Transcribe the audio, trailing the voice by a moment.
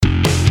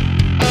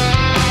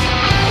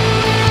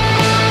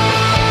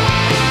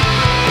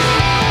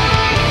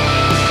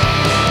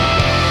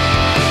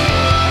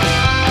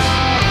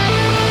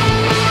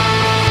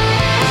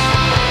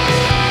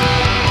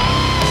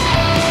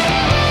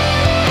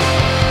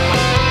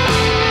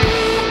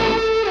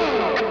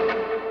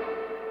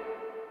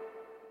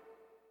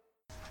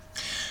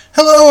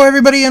Hello,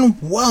 everybody, and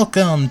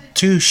welcome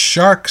to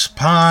Sharks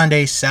Pond,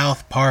 a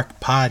South Park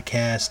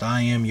podcast.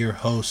 I am your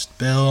host,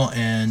 Bill,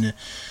 and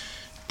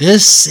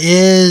this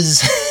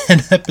is an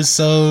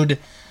episode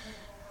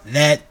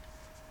that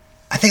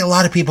I think a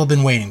lot of people have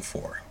been waiting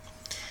for.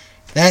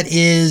 That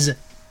is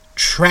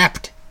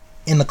Trapped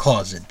in the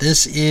Closet.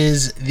 This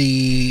is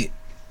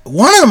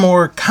one of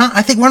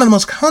the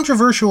most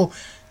controversial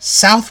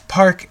South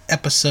Park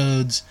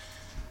episodes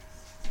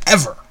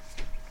ever.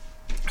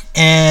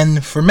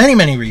 And for many,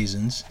 many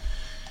reasons,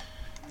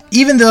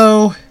 even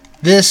though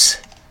this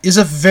is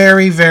a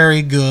very,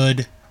 very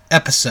good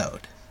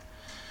episode,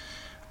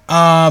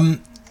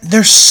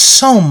 there's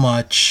so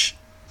much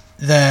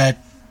that,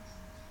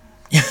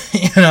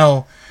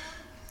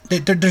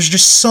 there's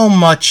just so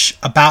much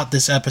about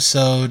this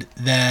episode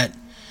that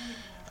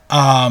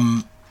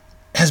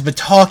has been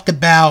talked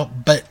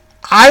about, but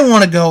I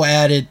want to go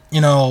at it,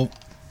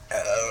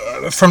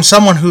 from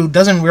someone who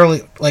doesn't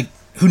really,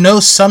 who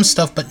knows some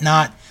stuff, but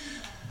not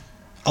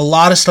a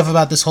lot of stuff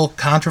about this whole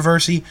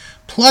controversy.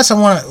 Plus,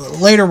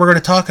 later we're going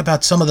to talk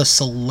about some of the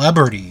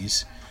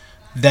celebrities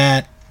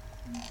that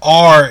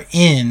are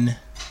in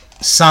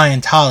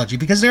Scientology,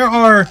 because there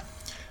are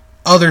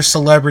other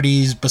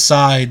celebrities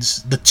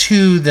besides the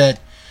two that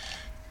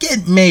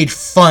get made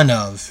fun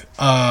of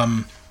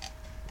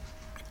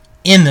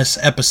in this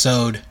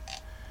episode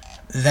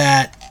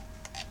that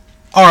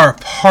are a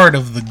part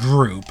of the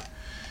group.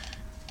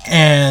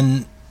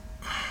 And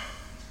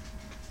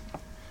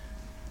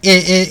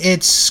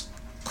it's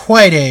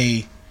quite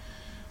a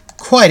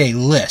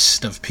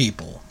list of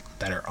people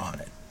that are on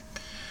it.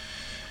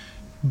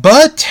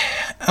 But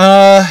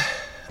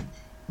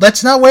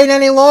let's not wait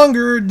any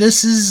longer.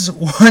 This is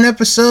one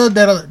episode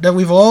that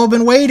we've all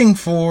been waiting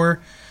for.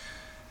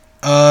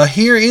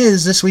 Here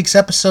is this week's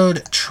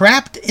episode,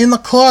 Trapped in the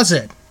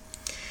Closet.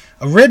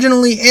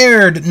 Originally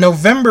aired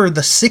November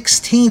the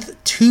 16th,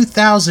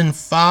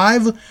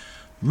 2005.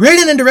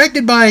 Written and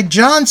directed by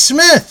John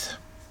Smith.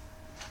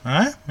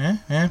 So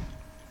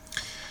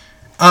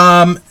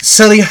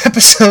the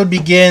episode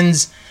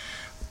begins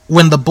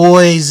when the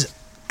boys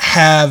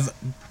have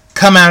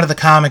come out of the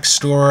comic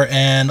store,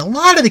 and a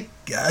lot of the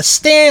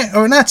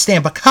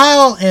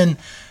Kyle and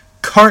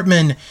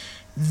Cartman,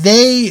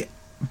 they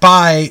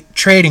buy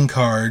trading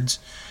cards,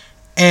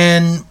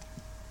 and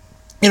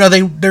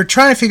they're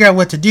trying to figure out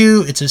what to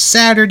do. It's a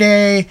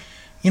Saturday,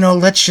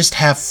 let's just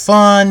have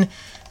fun.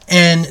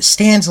 And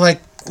Stan's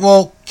like,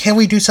 well, can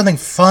we do something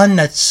fun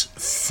that's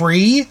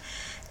free?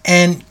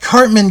 And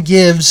Cartman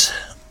gives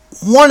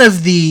one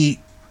of the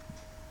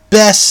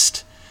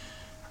best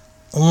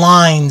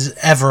lines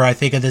ever, I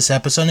think, of this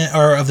episode,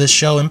 or of this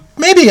show, and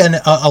maybe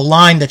a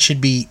line that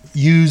should be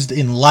used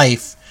in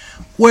life,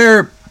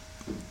 where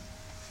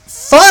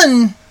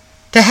to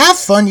have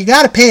fun, you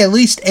gotta pay at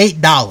least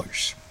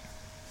 $8.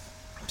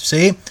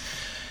 See?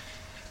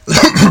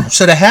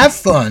 So to have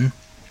fun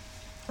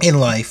in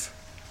life,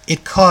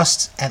 it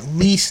costs at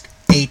least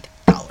 $8.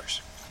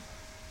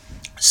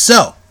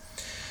 So,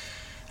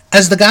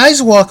 as the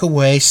guys walk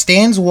away,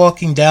 Stan's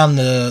walking down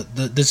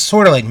the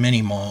sort of like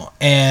mini mall,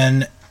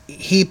 and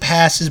he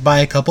passes by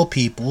a couple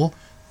people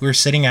who are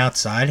sitting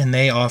outside, and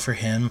they offer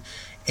him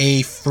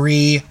a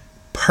free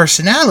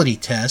personality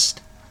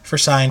test for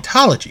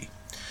Scientology.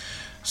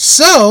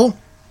 So,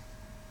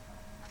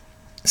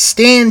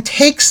 Stan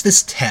takes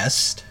this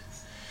test,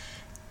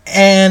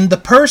 and the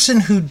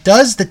person who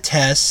does the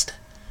test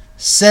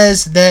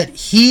says that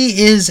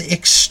he is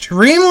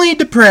extremely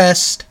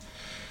depressed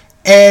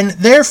and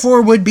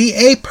therefore would be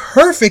a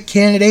perfect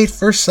candidate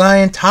for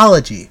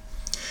Scientology.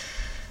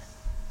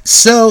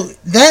 So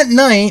that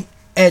night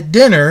at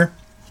dinner,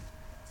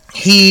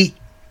 he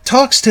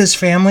talks to his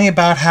family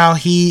about how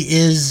he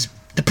is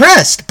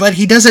depressed, but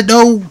he doesn't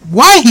know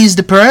why he's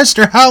depressed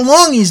or how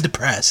long he's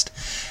depressed.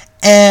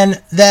 And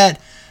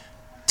that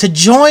to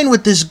join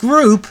with this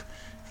group,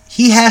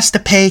 he has to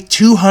pay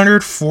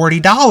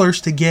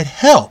 $240 to get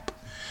help.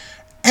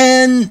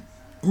 And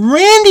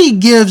Randy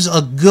gives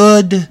a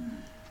good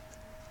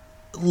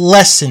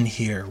lesson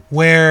here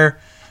where,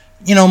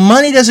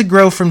 money doesn't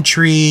grow from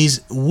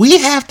trees. We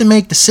have to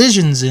make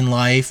decisions in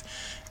life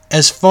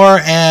as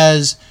far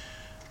as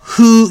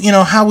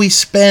how we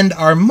spend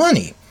our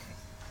money.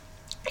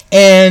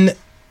 And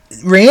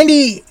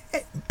Randy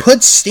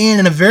puts Stan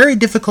in a very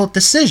difficult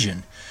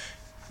decision.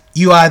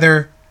 You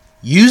either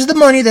use the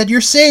money that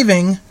you're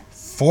saving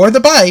for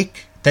the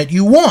bike that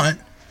you want,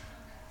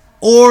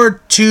 or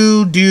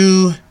to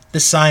do the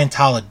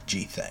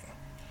Scientology thing.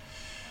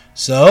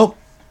 So,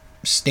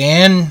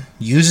 Stan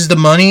uses the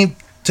money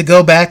to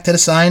go back to the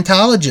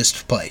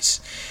Scientologist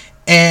place.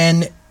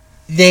 And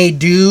they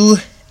do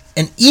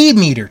an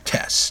E-meter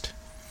test.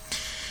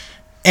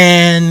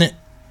 And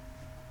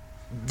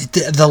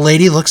the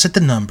lady looks at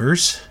the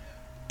numbers,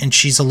 and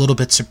she's a little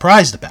bit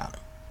surprised about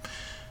them.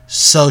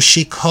 So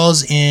she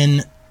calls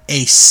in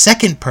a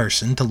second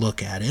person to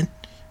look at it,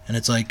 and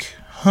it's like,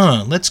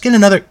 let's get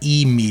another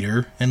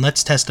E-meter and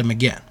let's test him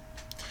again.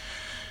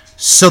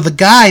 So the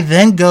guy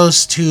then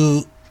goes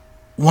to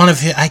one of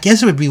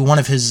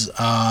his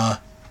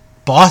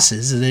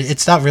bosses.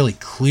 It's not really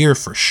clear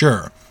for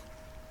sure.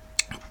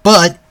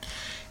 But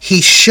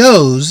he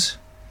shows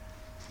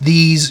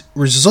these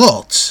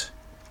results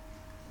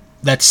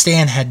that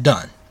Stan had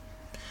done.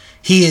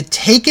 He had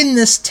taken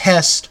this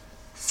test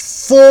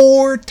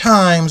 4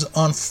 times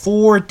on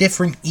 4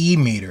 different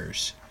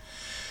e-meters.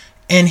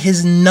 And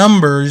his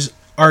numbers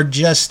are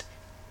just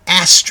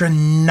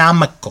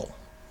astronomical.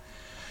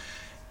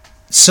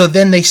 So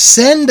then they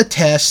send the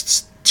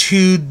tests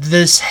to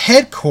this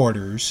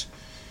headquarters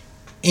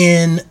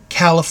in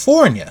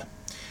California.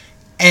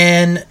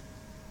 And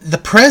the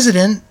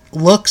president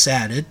looks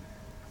at it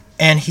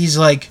and he's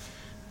like,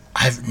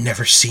 I've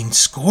never seen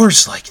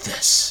scores like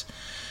this.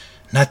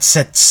 Not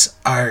since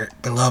our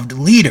beloved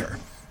leader.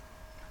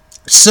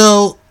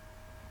 So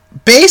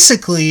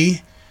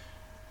basically,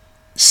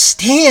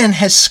 Stan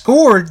has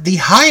scored the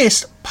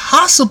highest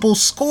possible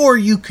score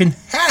you can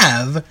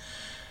have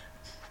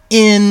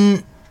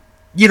in,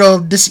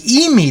 this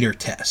e-meter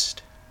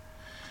test.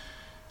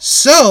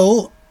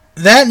 So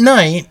that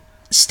night,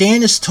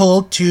 Stan is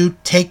told to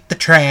take the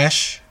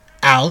trash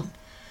out,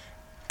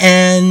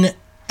 and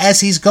as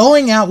he's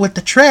going out with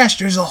the trash,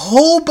 there's a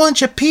whole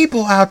bunch of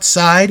people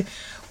outside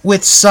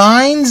with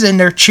signs, and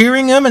they're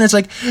cheering him, and it's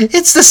like,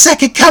 it's the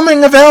second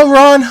coming of L.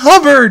 Ron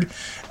Hubbard!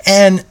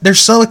 And they're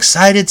so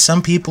excited,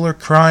 some people are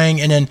crying,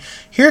 and then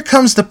here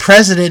comes the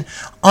president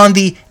on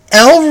the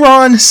L.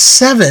 Ron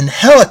 7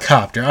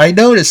 helicopter. I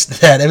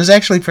noticed that. It was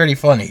actually pretty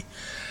funny.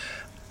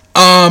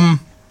 And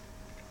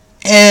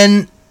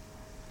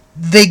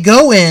they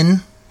go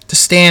in to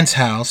Stan's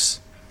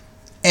house,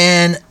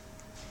 and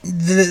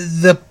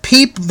the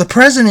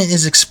president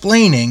is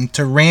explaining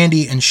to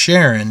Randy and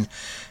Sharon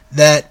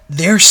that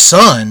their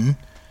son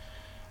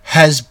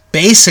has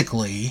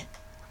basically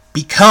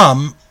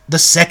become the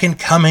second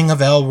coming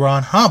of L.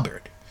 Ron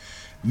Hubbard.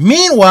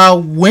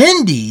 Meanwhile,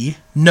 Wendy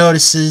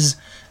notices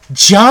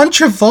John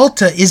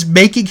Travolta is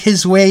making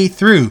his way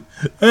through.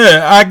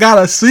 I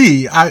gotta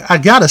see. I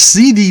gotta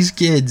see these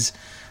kids.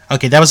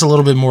 Okay, that was a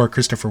little bit more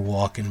Christopher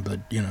Walken,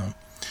 but,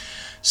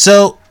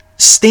 So,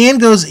 Stan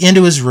goes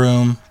into his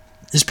room.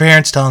 His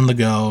parents tell him to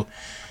go.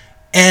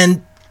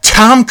 And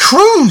Tom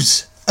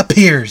Cruise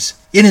appears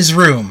in his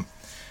room.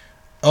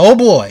 Oh,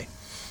 boy.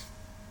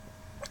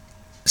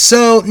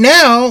 So,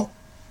 now,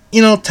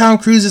 Tom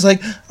Cruise is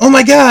like, oh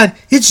my God,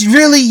 it's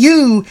really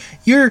you.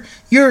 You're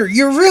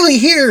really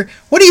here.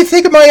 What do you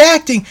think of my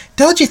acting?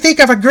 Don't you think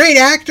I'm a great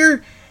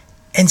actor?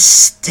 And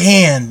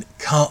Stan,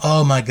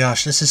 oh my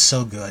gosh, this is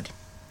so good.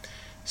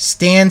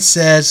 Stan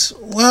says,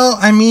 well,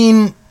 I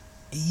mean,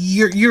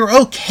 you're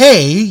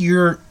okay.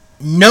 You're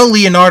no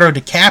Leonardo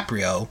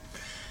DiCaprio,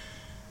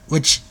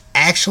 which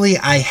actually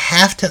I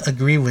have to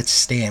agree with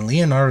Stan.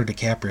 Leonardo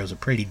DiCaprio is a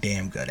pretty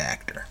damn good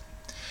actor.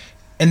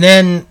 And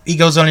then he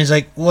goes on, he's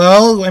like,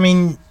 well, I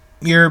mean,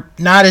 you're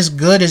not as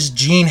good as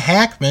Gene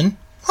Hackman.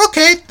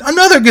 Okay,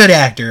 another good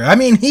actor. I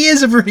mean, he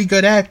is a pretty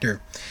good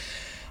actor.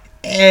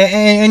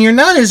 And you're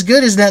not as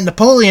good as that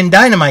Napoleon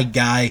Dynamite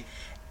guy.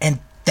 And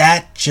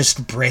that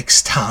just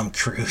breaks Tom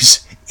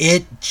Cruise.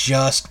 It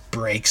just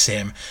breaks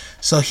him.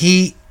 So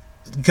he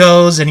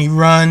goes and he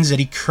runs and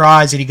he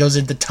cries and he goes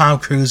into Tom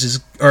Cruise's,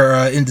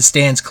 into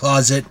Stan's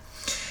closet.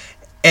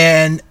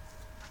 And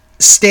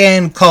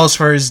Stan calls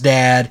for his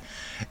dad.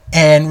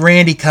 And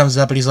Randy comes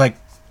up and he's like,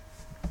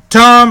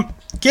 Tom,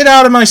 get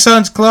out of my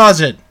son's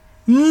closet.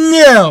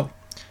 No.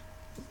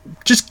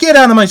 Just get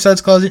out of my son's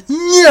closet.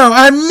 No,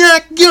 I'm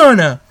not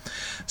gonna.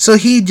 So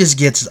he just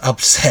gets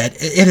upset.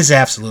 It is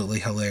absolutely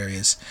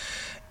hilarious.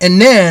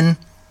 And then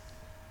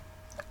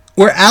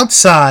we're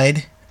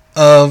outside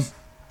of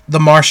the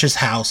Marshes'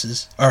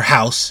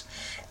 house.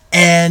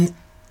 And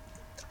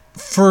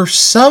for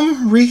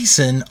some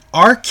reason,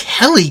 R.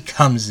 Kelly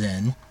comes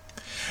in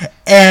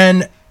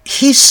and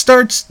he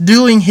starts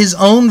doing his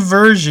own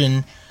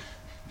version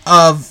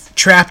of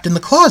Trapped in the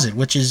Closet,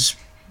 which is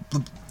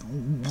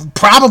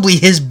probably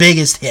his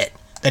biggest hit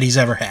that he's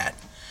ever had.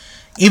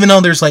 Even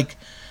though there's I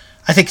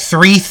think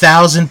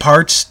 3,000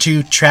 parts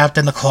to Trapped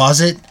in the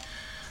Closet.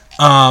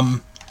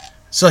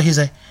 So he's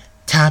like,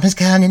 Tom is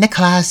gone in the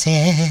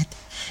closet.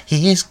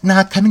 He's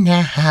not coming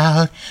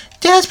out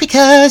just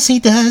because he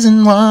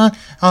doesn't want,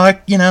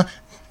 or, and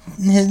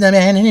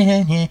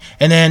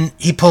then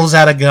he pulls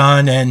out a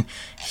gun and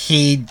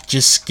he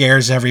just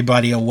scares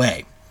everybody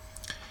away.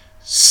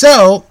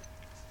 So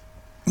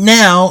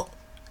now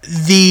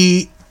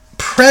the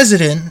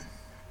president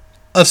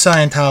of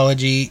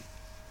Scientology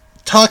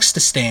talks to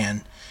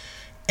Stan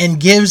and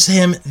gives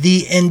him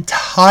the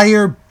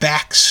entire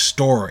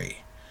backstory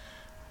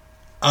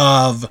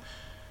of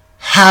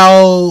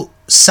how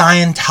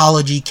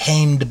Scientology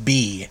came to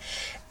be.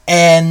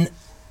 And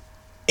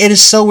it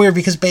is so weird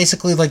because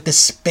basically the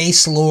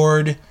Space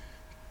Lord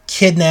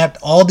kidnapped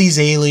all these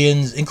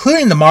aliens,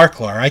 including the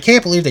Marklar. I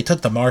can't believe they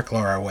took the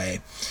Marklar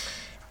away.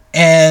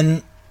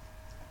 And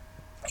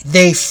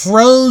they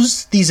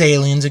froze these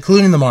aliens,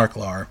 including the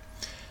Marklar,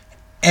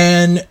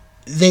 and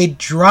they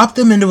drop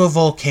them into a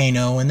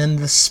volcano, and then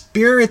the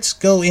spirits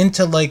go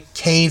into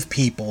cave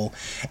people.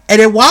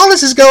 And while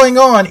this is going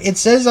on, it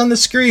says on the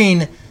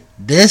screen,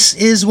 This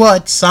is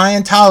what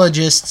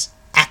Scientologists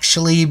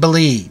actually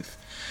believe.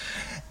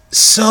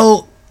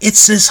 So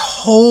it's this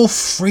whole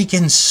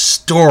freaking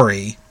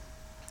story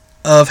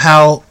of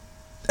how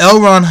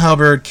L. Ron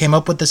Hubbard came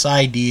up with this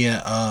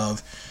idea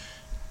of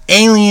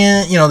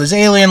alien, this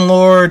alien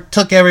lord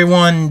took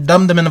everyone,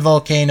 dumped them in a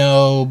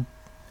volcano,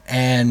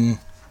 and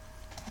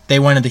they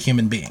went into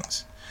human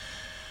beings.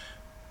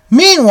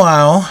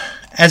 Meanwhile,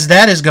 as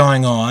that is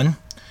going on,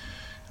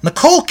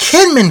 Nicole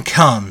Kidman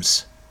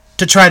comes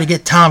to try to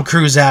get Tom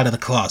Cruise out of the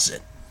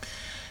closet.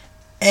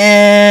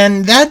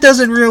 And that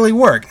doesn't really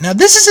work. Now,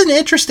 this is an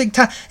interesting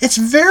time. It's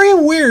very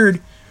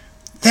weird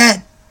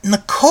that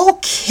Nicole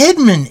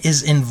Kidman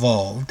is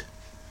involved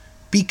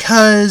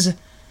because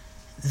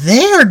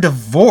they are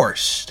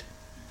divorced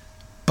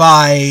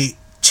by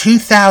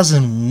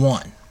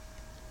 2001.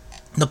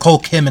 Nicole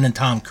Kidman and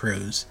Tom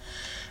Cruise.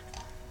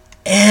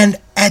 And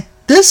at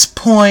this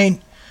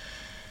point,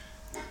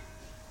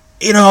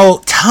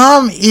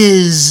 Tom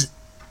is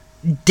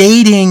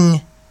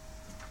dating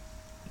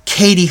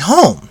Katie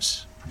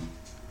Holmes.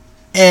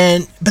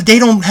 But they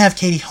don't have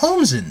Katie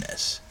Holmes in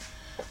this.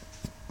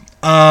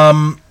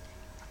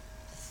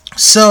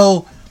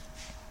 So,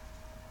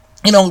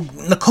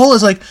 Nicole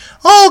is like,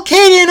 oh,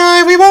 Katie and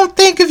I, we won't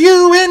think of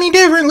you any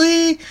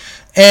differently.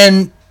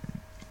 And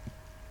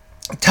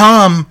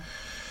Tom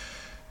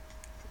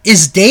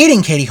is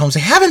dating Katie Holmes. They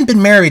haven't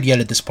been married yet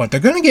at this point.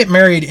 They're going to get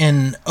married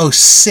in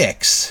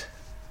 2006.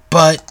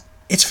 But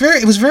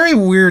it was very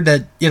weird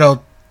that,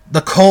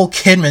 Nicole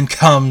Kidman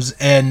comes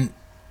and,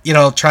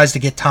 tries to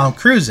get Tom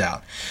Cruise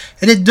out.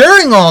 And then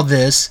during all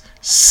this,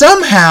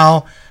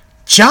 somehow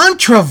John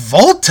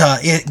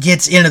Travolta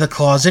gets into the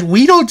closet.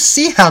 We don't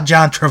see how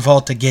John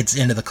Travolta gets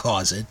into the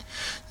closet.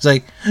 It's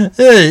like, hey,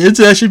 it's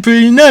actually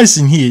pretty nice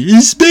in here.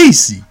 It's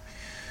spacey.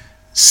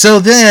 So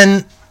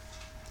then,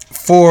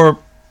 for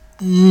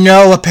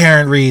no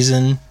apparent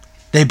reason,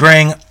 they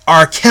bring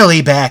R.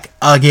 Kelly back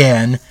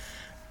again.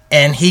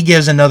 And he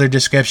gives another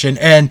description,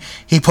 and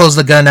he pulls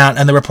the gun out,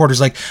 and the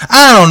reporter's like,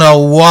 I don't know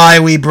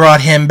why we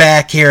brought him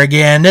back here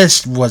again.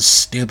 This was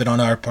stupid on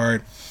our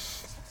part.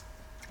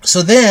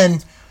 So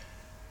then,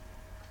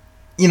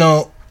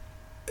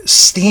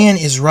 Stan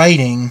is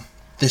writing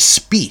the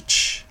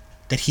speech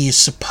that he is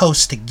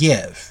supposed to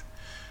give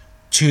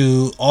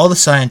to all the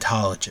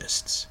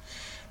Scientologists.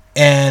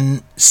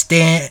 And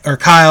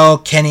Kyle,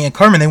 Kenny, and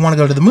Carmen, they want to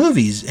go to the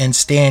movies, and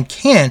Stan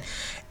can.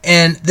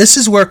 And this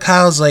is where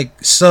Kyle's like,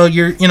 so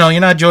you're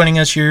not joining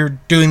us, you're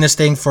doing this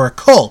thing for a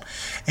cult.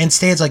 And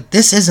Stan's like,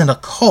 this isn't a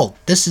cult.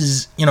 This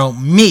is,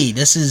 me.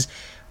 This is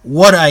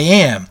what I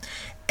am.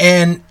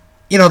 And,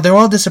 they're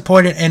all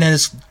disappointed. And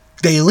as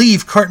they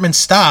leave, Cartman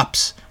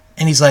stops.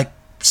 And he's like,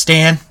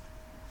 Stan,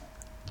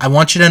 I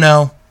want you to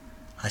know,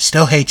 I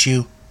still hate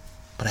you,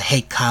 but I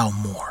hate Kyle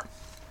more.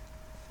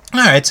 All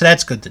right, so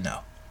that's good to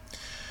know.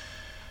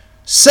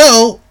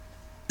 So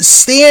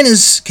Stan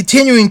is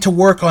continuing to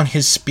work on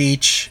his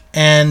speech,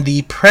 and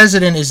the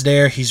president is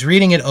there. He's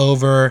reading it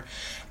over,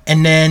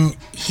 and then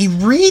he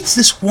reads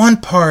this one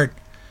part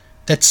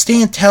that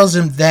Stan tells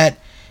him that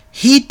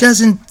he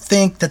doesn't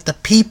think that the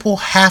people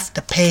have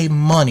to pay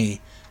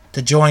money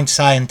to join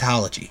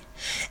Scientology.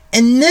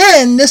 And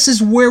then this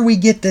is where we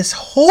get this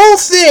whole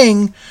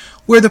thing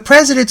where the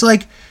president's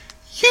like,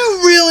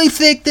 you really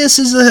think this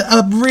is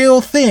a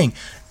real thing?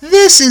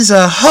 This is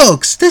a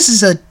hoax. This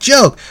is a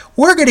joke.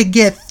 We're going to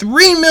get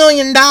 $3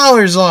 million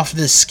off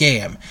this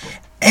scam.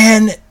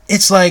 And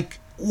it's like,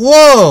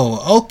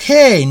 whoa,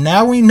 okay,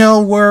 now we know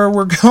where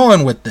we're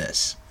going with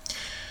this.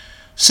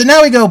 So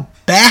now we go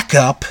back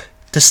up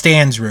to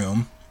Stan's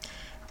room.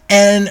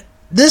 And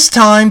this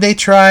time they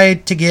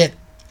tried to get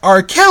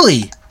R.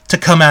 Kelly to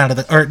come out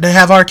of or to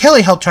have R.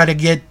 Kelly help try to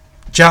get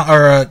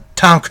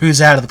Tom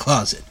Cruise out of the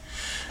closet.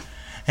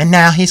 And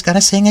now he's got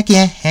to sing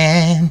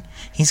again.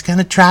 He's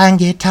gonna try and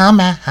get Tom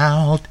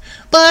out,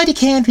 but he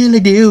can't really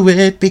do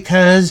it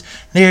because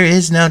there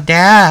is no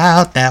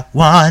doubt that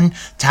 1,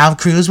 Tom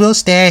Cruise will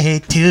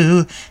stay.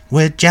 2,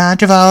 with John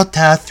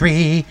Travolta.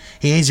 3,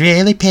 he's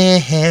really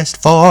pissed.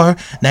 4,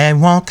 they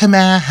won't come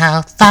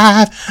out.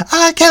 5,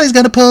 R. Kelly's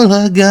gonna pull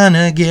a gun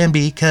again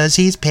because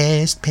he's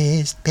pissed.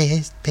 Man,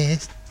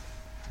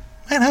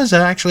 that was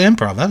actually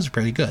improv. That was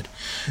pretty good.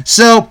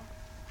 So,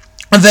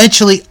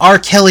 eventually, R.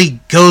 Kelly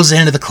goes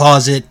into the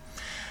closet,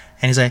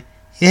 and he's like,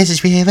 this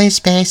is really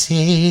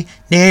spacey.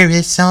 There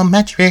is so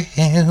much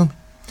room.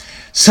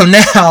 So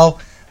now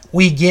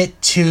we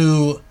get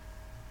to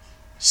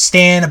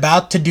Stan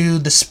about to do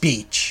the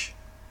speech.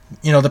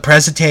 The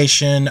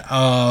presentation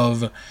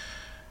of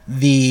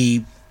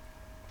the,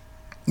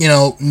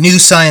 new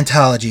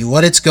Scientology,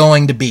 what it's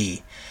going to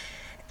be.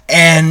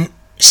 And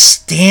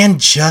Stan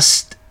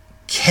just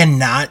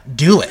cannot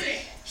do it.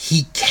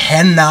 He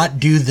cannot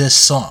do this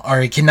song,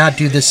 or he cannot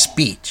do this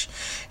speech.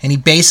 And he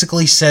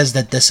basically says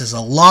that this is a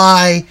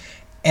lie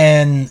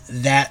and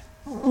that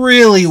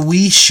really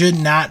we should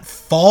not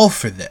fall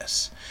for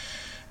this.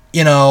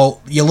 You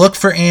look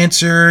for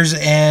answers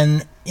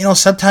and,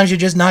 sometimes you're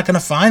just not going to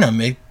find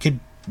them. It could,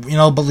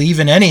 believe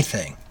in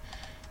anything.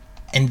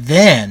 And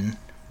then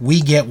we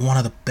get one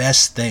of the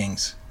best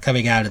things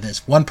coming out of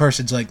this. One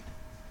person's like,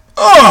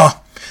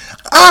 "Oh,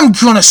 I'm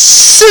gonna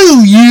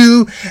sue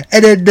you,"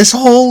 and then this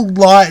whole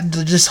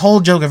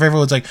joke of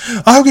everyone's like,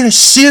 "I'm gonna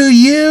sue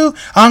you,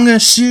 I'm gonna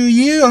sue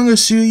you, I'm gonna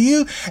sue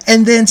you,"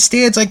 and then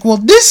Stan's like, "Well,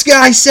 this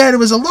guy said it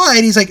was a lie,"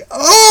 and he's like,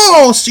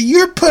 "Oh, so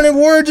you're putting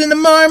words into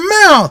my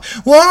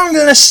mouth? Well, I'm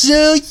gonna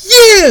sue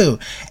you,"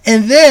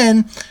 and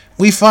then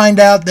we find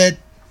out that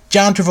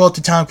John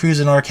Travolta, Tom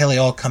Cruise, and R. Kelly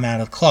all come out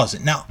of the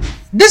closet. Now,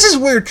 this is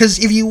weird because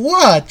if you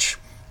watch,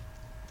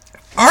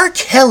 R.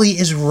 Kelly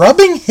is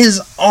rubbing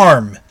his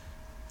arm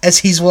as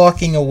he's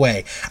walking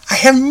away. I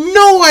have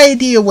no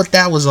idea what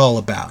that was all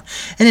about.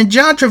 And then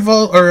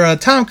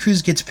Tom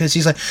Cruise gets pissed.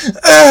 He's like,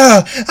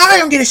 "Oh, I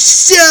am gonna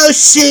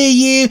sue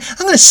you.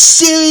 I'm gonna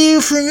sue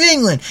you from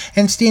England."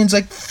 And Stan's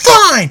like,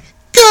 "Fine,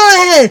 go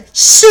ahead,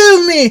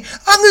 sue me.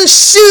 I'm gonna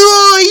sue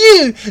all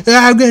you.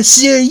 I'm gonna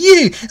sue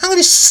you. I'm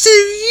gonna sue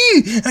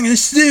you. I'm gonna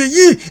sue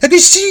you. I'm gonna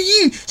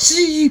sue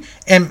you."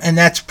 And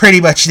that's pretty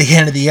much the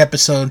end of the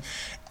episode.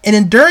 And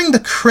then during the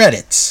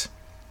credits,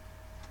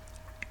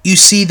 you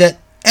see that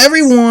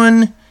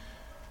everyone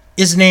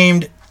is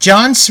named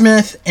John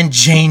Smith and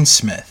Jane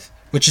Smith,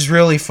 which is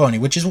really funny,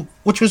 which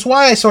was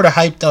why I sort of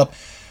hyped up,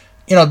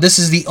 this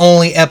is the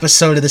only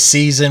episode of the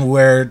season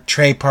where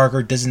Trey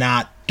Parker does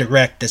not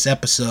direct this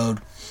episode.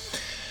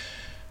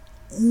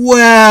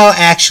 Well,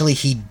 actually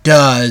he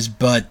does,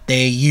 but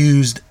they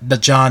used the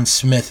John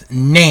Smith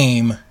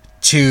name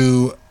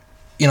to,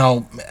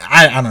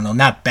 I don't know,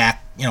 not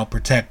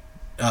protect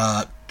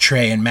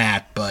Trey and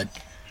Matt, but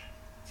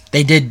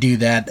they did do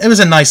that. It was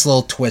a nice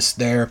little twist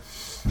there.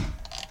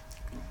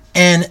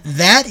 And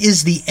that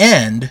is the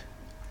end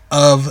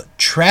of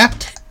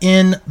Trapped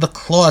in the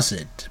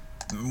Closet.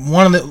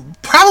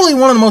 Probably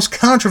one of the most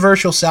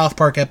controversial South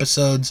Park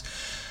episodes.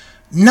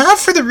 Not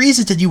for the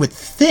reasons that you would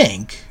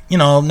think,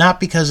 not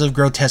because of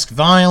grotesque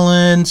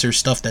violence or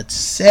stuff that's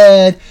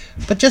said,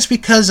 but just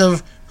because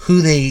of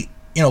who they,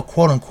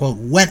 quote unquote,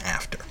 went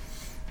after.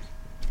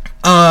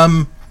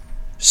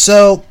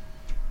 So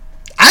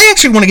I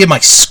actually want to give my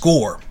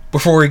score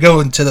before we go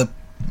into the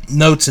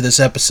notes of this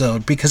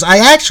episode, because I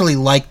actually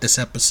like this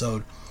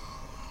episode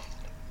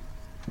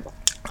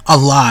a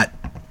lot.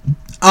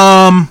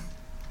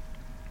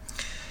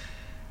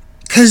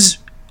 Because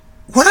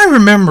what I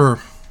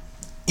remember,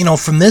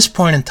 from this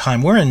point in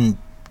time, we're in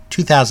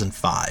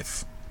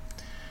 2005,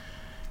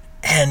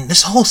 and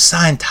this whole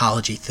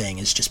Scientology thing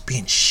is just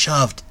being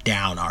shoved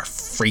down our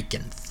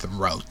freaking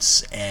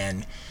throats,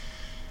 and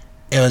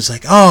it was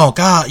like, oh,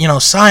 God,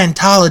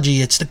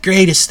 Scientology, it's the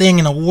greatest thing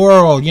in the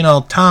world.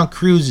 Tom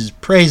Cruise is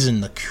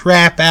praising the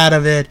crap out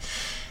of it.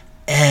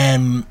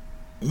 And,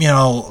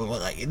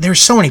 there's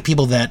so many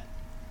people that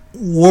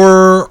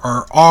were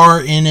or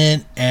are in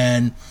it.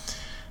 And,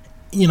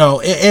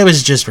 it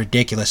was just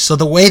ridiculous. So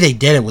the way they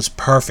did it was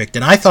perfect.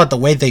 And I thought the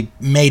way they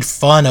made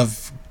fun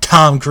of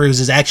Tom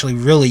Cruise is actually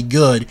really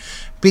good.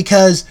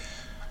 Because,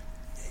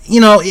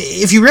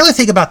 if you really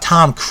think about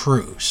Tom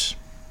Cruise,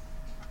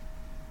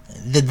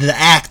 the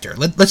actor.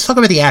 Let's talk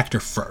about the actor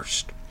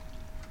first.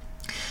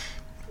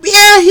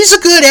 Yeah, he's a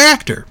good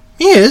actor.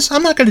 He is.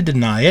 I'm not going to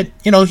deny it.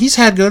 He's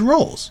had good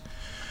roles.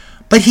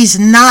 But he's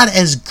not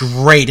as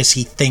great as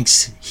he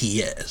thinks he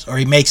is, or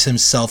he makes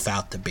himself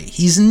out to be.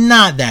 He's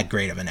not that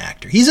great of an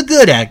actor. He's a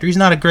good actor. He's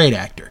not a great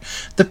actor.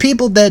 The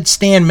people that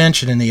Stan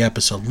mentioned in the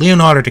episode,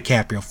 Leonardo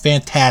DiCaprio,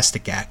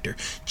 fantastic actor.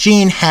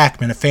 Gene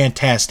Hackman, a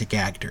fantastic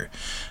actor.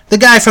 The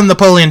guy from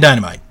Napoleon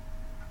Dynamite.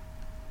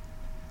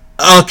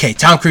 Okay,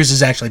 Tom Cruise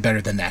is actually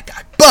better than that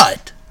guy.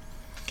 But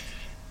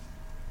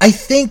I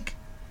think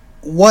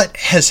what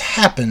has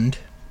happened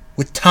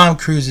with Tom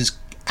Cruise's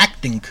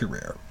acting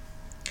career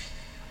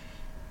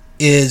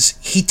is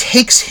he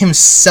takes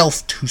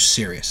himself too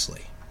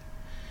seriously.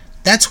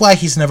 That's why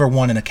he's never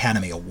won an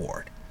Academy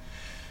Award.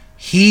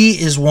 He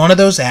is one of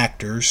those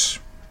actors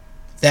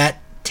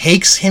that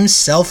takes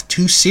himself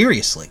too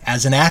seriously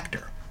as an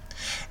actor.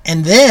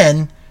 And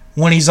then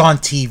when he's on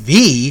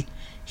TV,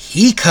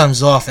 he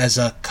comes off as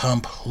a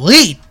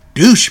complete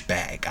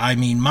douchebag. I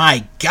mean,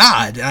 my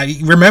God. I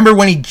remember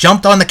when he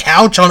jumped on the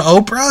couch on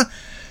Oprah?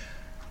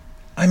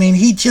 I mean,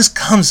 he just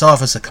comes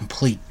off as a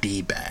complete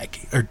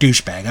D-bag. Or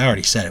douchebag. I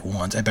already said it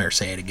once. I better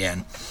say it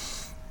again.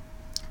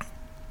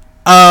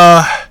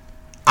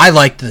 I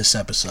liked this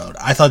episode.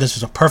 I thought this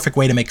was a perfect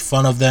way to make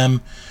fun of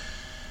them.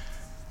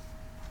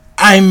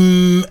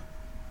 I'm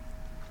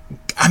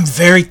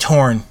very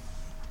torn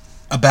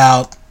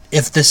about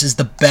if this is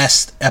the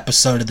best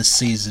episode of the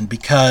season,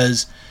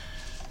 because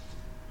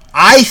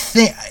I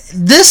think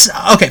this...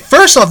 Okay,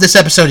 first off, this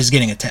episode is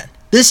getting a 10.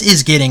 This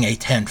is getting a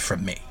 10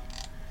 from me.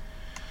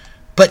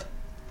 But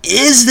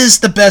is this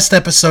the best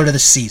episode of the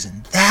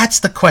season? That's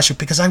the question,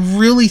 because I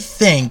really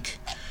think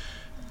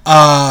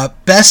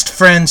Best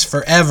Friends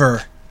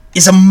Forever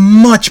is a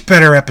much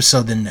better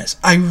episode than this.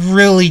 I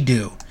really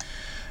do.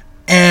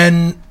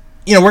 And,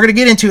 we're going to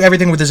get into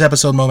everything with this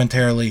episode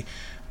momentarily.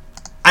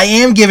 I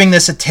am giving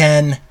this a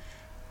 10.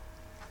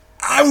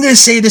 I'm going to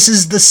say this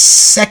is the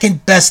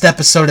second best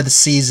episode of the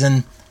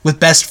season, with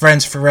Best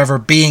Friends Forever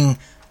being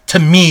to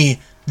me,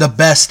 the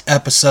best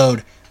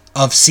episode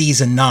of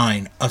season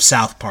 9 of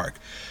South Park.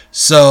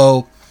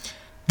 So,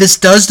 this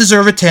does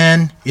deserve a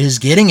 10. It is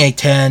getting a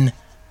 10.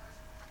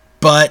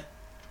 But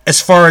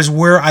as far as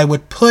where I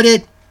would put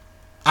it,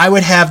 I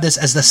would have this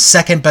as the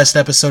second best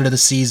episode of the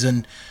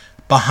season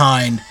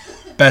behind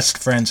Best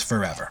Friends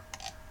Forever.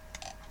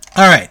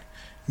 Alright,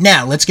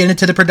 now let's get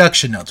into the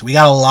production notes. We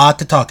got a lot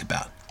to talk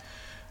about.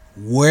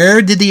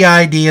 Where did the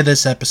idea of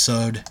this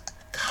episode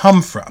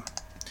come from?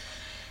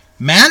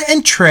 Matt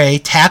and Trey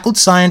tackled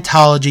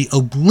Scientology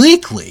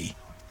obliquely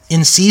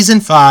in Season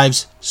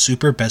 5's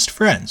Super Best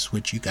Friends,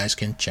 which you guys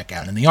can check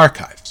out in the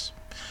archives.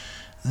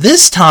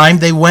 This time,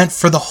 they went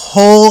for the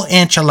whole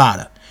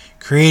enchilada,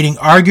 creating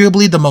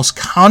arguably the most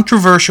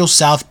controversial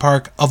South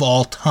Park of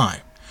all time,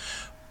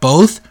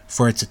 both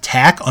for its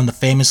attack on the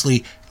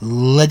famously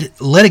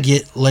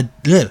litigious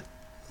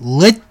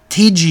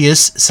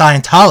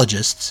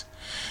Scientologists,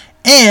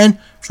 and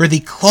for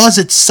the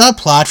closet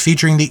subplot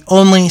featuring the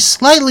only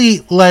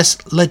slightly less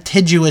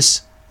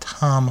litigious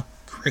Tom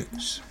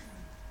Cruise.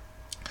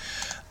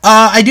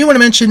 I do want to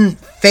mention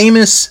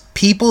famous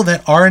people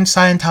that are in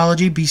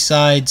Scientology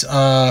besides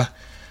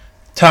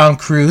Tom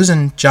Cruise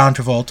and John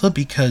Travolta,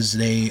 because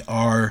they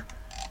are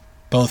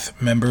both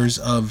members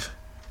of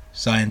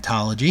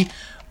Scientology.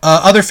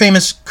 Other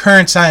famous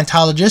current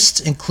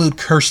Scientologists include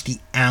Kirstie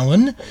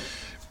Alley,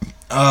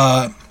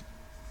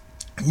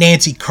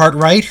 Nancy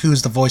Cartwright,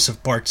 who's the voice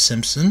of Bart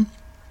Simpson,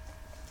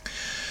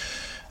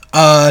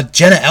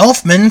 Jenna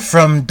Elfman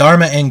from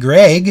Dharma and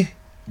Greg,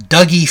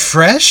 Dougie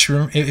Fresh,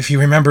 if you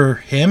remember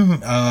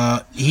him,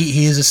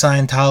 he is a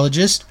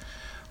Scientologist.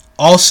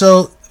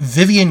 Also,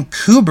 Vivian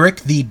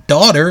Kubrick, the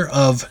daughter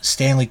of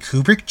Stanley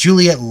Kubrick.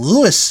 Juliette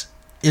Lewis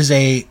is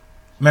a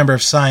member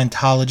of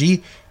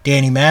Scientology.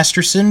 Danny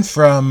Masterson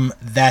from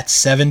That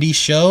 70s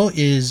Show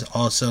is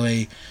also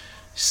a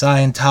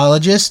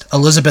Scientologist.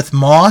 Elizabeth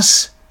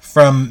Moss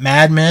from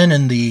Mad Men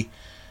and the...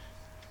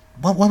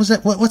 What was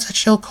that? What's that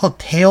show called?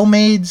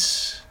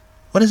 Tailmaids?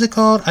 What is it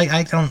called?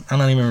 I don't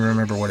even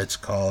remember what it's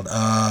called.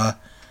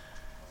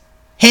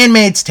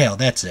 Handmaid's Tale,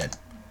 that's it.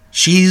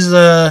 She's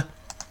a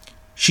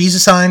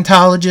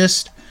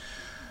Scientologist.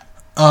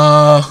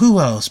 Who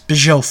else?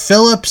 Bijou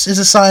Phillips is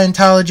a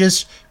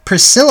Scientologist.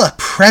 Priscilla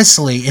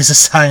Presley is a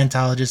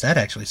Scientologist. That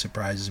actually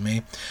surprises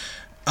me.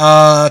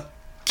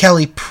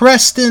 Kelly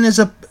Preston is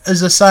a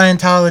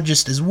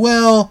Scientologist as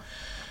well.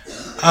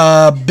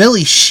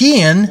 Billy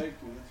Sheehan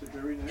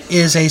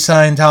is a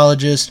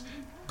Scientologist.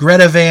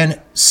 Greta Van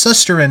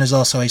Susteren is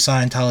also a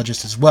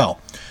Scientologist as well.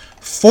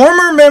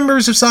 Former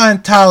members of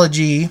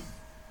Scientology,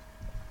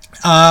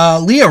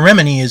 Leah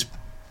Remini is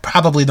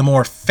probably the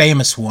more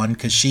famous one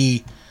because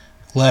she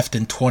left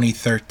in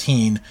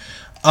 2013.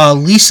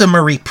 Lisa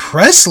Marie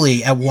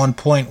Presley at one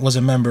point was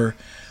a member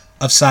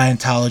of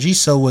Scientology.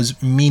 So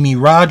was Mimi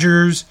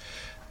Rogers,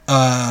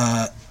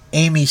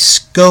 Amy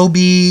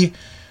Scobie.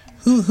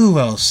 Who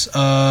else?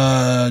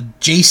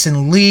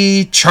 Jason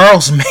Lee,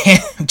 Charles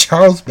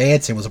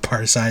Manson was a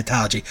part of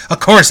Scientology. Of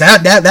course,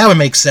 that would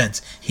make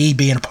sense. He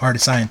being a part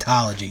of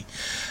Scientology.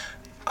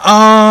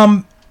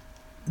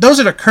 Those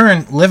are the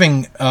current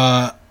living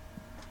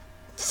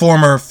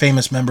former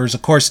famous members.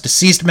 Of course,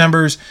 deceased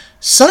members.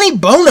 Sonny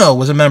Bono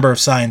was a member of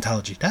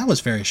Scientology. That was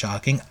very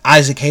shocking.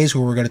 Isaac Hayes,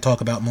 who we're going to talk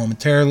about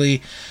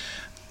momentarily.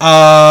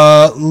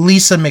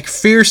 Lisa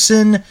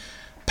McPherson,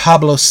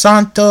 Pablo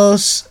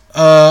Santos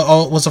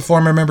was a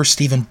former member.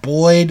 Stephen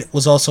Boyd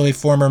was also a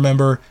former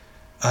member.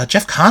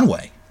 Jeff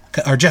Conaway,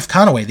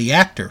 the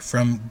actor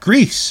from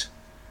Grease,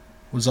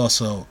 was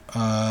also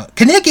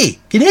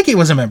Kaneki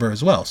was a member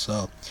as well.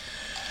 So,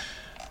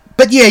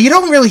 but yeah, you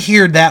don't really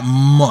hear that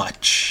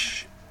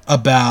much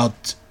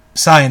about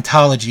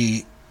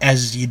Scientology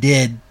as you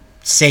did,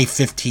 say,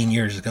 15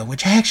 years ago,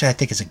 which actually I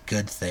think is a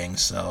good thing.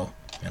 So,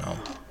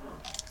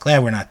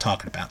 glad we're not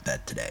talking about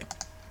that today.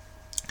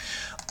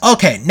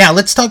 Okay, now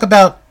let's talk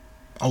about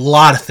a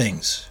lot of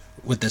things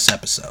with this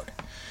episode.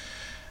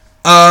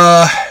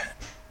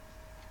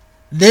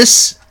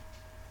 This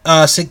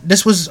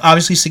was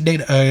obviously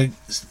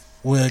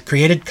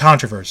created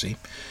controversy.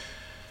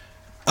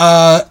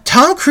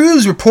 Tom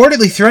Cruise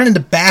reportedly threatened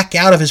to back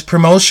out of his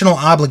promotional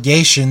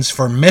obligations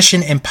for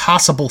Mission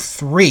Impossible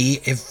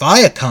 3 if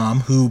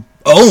Viacom, who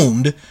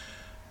owned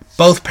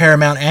both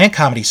Paramount and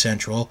Comedy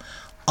Central,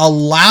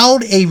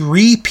 allowed a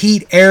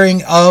repeat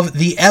airing of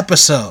the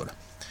episode.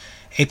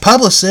 A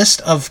publicist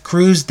of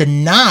Cruise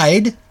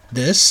denied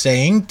this,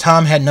 saying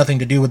Tom had nothing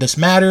to do with this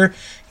matter.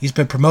 He's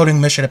been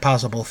promoting Mission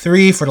Impossible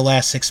 3 for the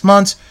last 6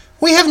 months.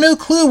 We have no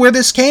clue where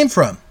this came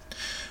from.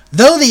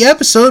 Though the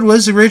episode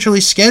was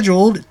originally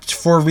scheduled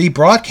for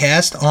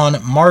rebroadcast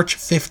on March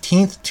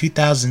 15th,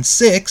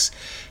 2006,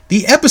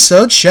 the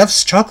episode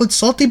Chef's Chocolate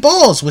Salty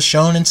Balls was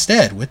shown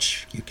instead,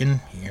 which you can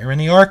hear in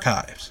the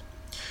archives.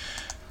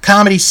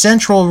 Comedy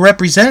Central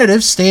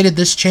representatives stated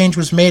this change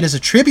was made as a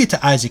tribute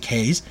to Isaac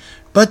Hayes,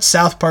 but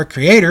South Park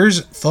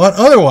creators thought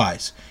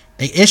otherwise.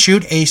 They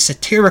issued a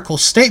satirical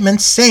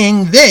statement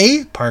saying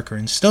they, Parker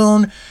and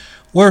Stone,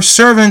 were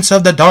servants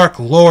of the Dark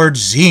Lord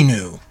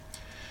Xenu.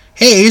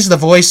 Hayes, the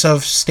voice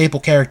of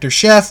staple character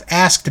Chef,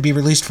 asked to be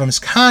released from his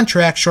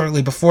contract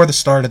shortly before the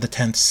start of the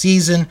 10th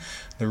season.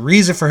 The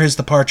reason for his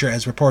departure,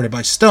 as reported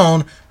by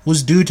Stone,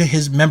 was due to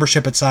his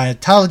membership at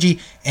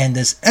Scientology, and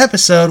this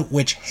episode,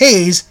 which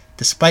Hayes,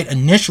 despite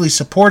initially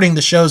supporting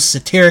the show's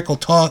satirical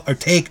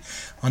take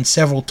on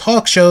several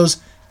talk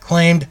shows,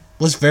 claimed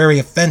was very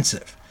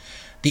offensive.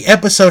 The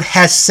episode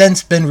has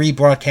since been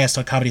rebroadcast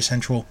on Comedy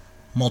Central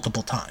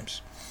multiple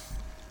times.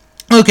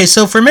 Okay,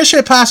 so for Mission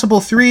Impossible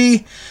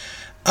 3,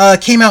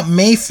 came out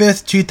May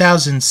 5th,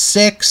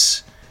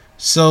 2006.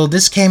 So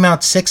this came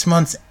out 6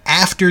 months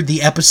after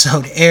the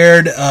episode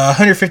aired.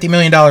 $150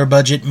 million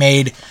budget,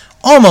 made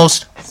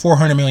almost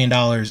 $400 million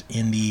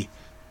in the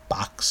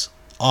box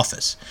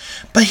office.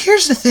 But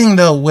here's the thing,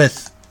 though,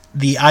 with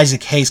the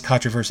Isaac Hayes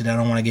controversy that I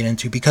don't want to get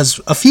into,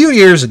 because a few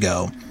years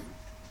ago,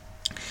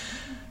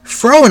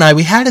 Fro and I,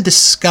 we had a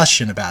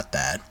discussion about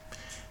that.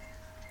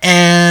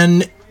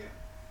 And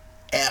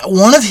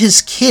one of his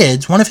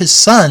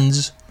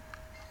sons,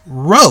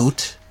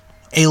 wrote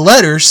a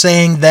letter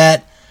saying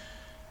that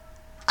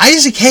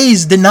Isaac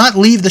Hayes did not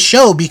leave the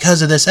show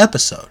because of this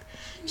episode.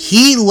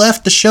 He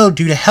left the show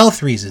due to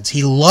health reasons.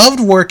 He loved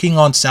working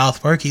on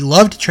South Park. He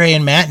loved Trey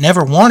and Matt,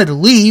 never wanted to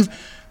leave,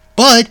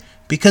 but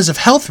because of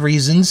health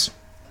reasons,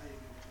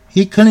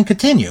 he couldn't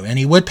continue, and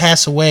he would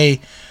pass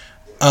away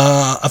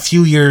a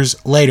few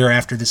years later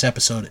after this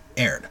episode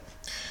aired.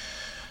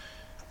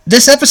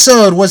 This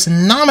episode was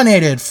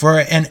nominated for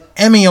an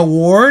Emmy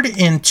Award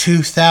in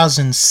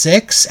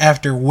 2006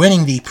 after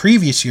winning the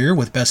previous year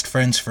with Best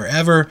Friends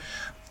Forever.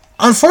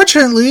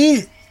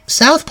 Unfortunately,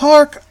 South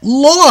Park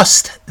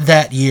lost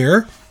that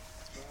year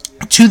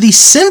to The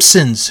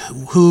Simpsons,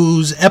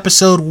 whose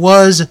episode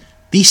was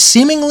The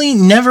Seemingly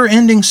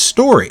Never-Ending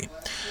Story.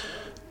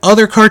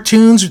 Other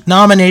cartoons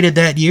nominated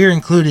that year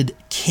included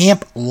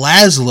Camp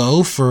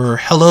Lazlo for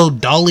Hello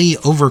Dolly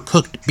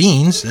Overcooked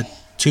Beans,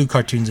 2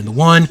 cartoons into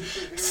one.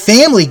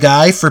 Family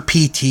Guy for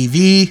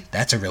PTV,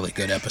 that's a really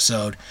good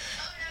episode.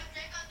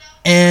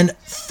 And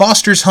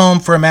Foster's Home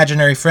for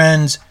Imaginary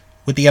Friends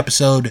with the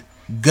episode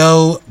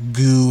Go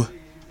Goo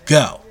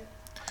Go.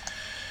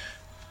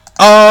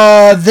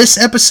 This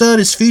episode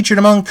is featured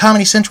among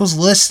Comedy Central's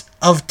list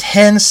of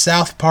 10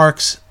 South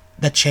Parks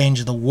that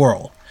changed the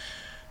world.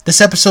 This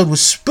episode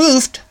was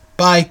spoofed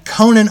by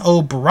Conan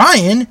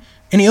O'Brien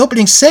in the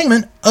opening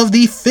segment of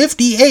the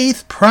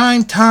 58th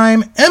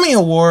Primetime Emmy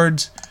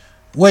Awards,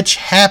 which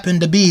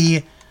happened to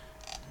be,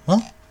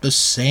 well, the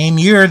same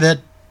year that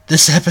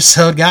this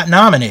episode got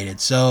nominated.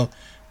 So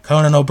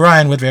Conan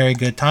O'Brien with very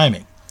good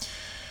timing.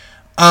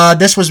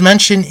 This was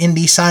mentioned in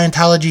the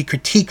Scientology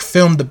critique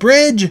film The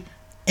Bridge,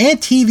 and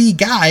TV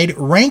Guide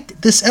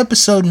ranked this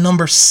episode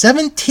number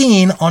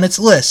 17 on its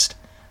list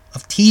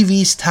of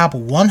TV's top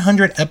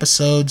 100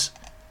 episodes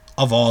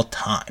of all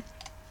time.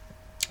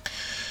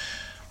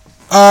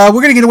 We're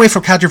going to get away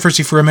from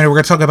controversy for a minute. We're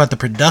going to talk about the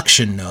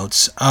production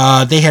notes.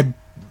 They had,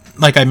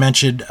 like I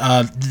mentioned,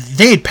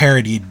 they had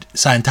parodied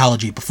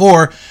Scientology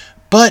before,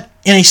 but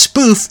in a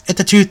spoof at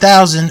the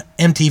 2000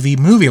 MTV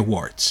Movie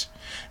Awards.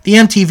 The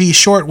MTV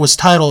short was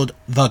titled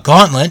The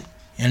Gauntlet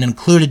and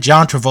included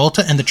John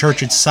Travolta and the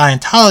Church of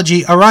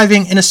Scientology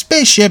arriving in a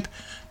spaceship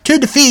to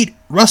defeat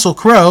Russell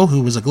Crowe,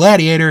 who was a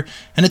gladiator,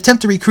 and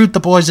attempt to recruit the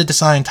boys into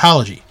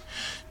Scientology.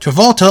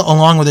 Travolta,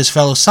 along with his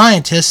fellow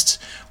scientists,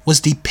 was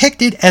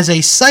depicted as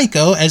a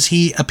psycho as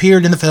he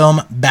appeared in the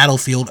film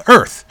Battlefield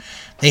Earth.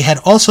 They had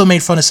also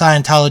made fun of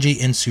Scientology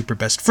in Super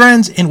Best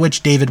Friends, in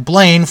which David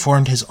Blaine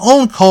formed his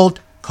own cult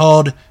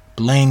called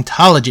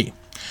Blaintology.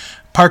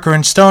 Parker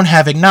and Stone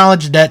have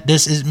acknowledged that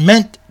this is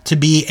meant to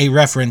be a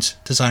reference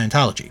to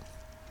Scientology.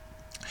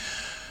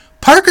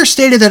 Parker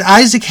stated that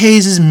Isaac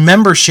Hayes'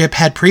 membership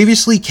had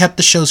previously kept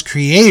the show's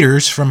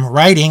creators from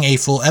writing a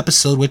full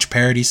episode which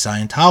parodies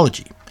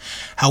Scientology.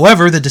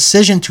 However, the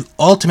decision to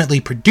ultimately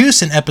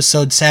produce an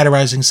episode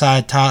satirizing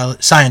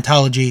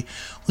Scientology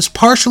was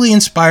partially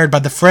inspired by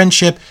the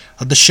friendship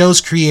of the show's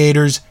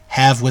creators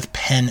have with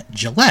Penn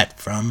Jillette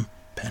from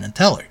Penn and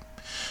Teller.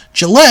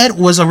 Jillette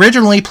was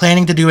originally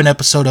planning to do an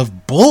episode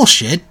of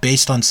Bullshit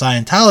based on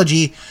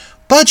Scientology,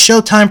 but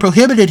Showtime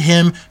prohibited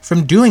him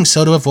from doing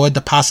so to avoid the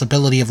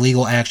possibility of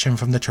legal action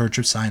from the Church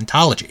of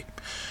Scientology.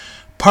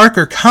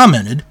 Parker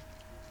commented,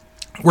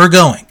 "We're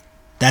going.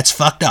 That's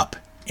fucked up.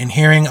 And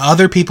hearing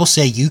other people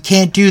say, you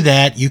can't do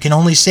that, you can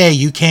only say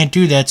you can't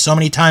do that so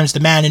many times to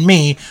Matt and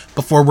me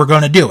before we're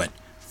going to do it.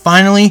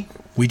 Finally,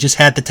 we just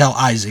had to tell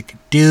Isaac,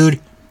 dude,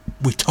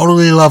 we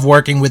totally love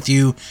working with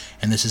you,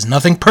 and this is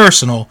nothing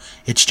personal,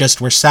 it's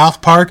just we're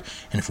South Park,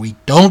 and if we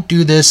don't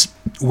do this,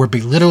 we're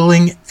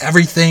belittling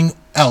everything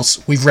else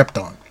we've ripped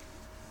on."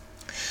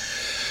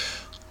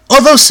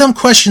 Although some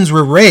questions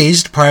were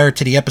raised prior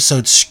to the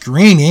episode's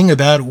screening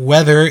about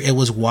whether it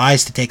was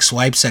wise to take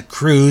swipes at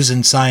Cruz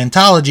and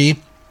Scientology,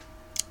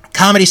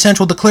 Comedy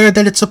Central declared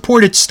that it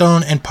supported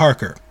Stone and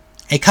Parker.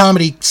 A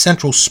Comedy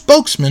Central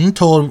spokesman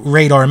told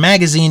Radar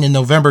Magazine in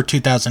November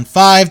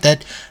 2005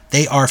 that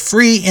they are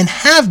free and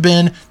have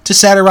been to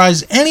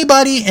satirize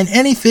anybody and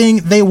anything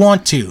they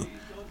want to.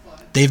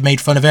 they've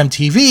made fun of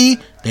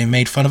MTV, they've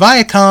made fun of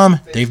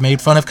Viacom, they've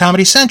made fun of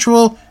Comedy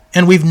Central,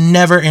 and we've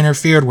never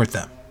interfered with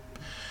them.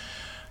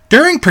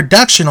 During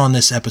production on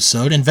this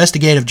episode,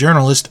 investigative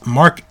journalist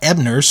Mark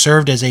Ebner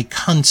served as a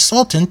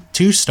consultant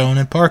to Stone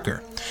and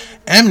Parker.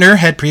 Ebner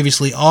had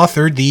previously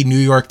authored the New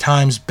York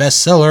Times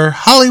bestseller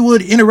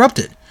Hollywood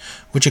Interrupted,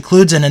 which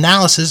includes an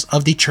analysis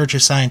of the Church of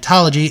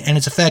Scientology and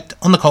its effect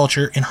on the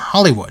culture in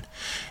Hollywood,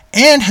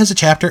 and has a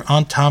chapter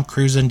on Tom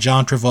Cruise and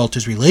John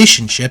Travolta's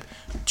relationship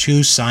to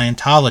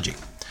Scientology.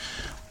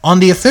 On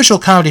the official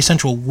Comedy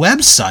Central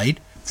website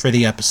for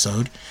the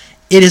episode,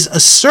 it is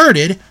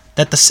asserted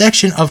that the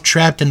section of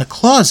Trapped in the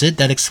Closet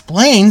that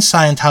explains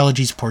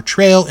Scientology's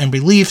portrayal and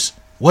beliefs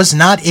was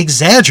not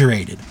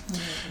exaggerated,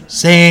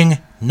 saying,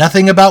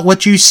 "Nothing about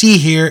what you see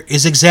here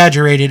is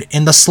exaggerated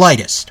in the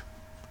slightest."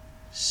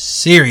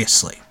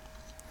 Seriously.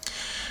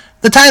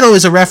 The title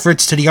is a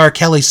reference to the R.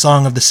 Kelly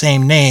song of the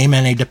same name,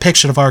 and a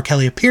depiction of R.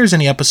 Kelly appears in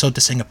the episode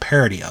to sing a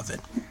parody of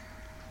it.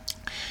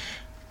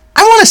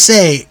 I want to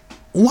say,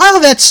 while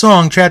that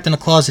song, Trapped in the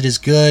Closet, is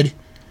good,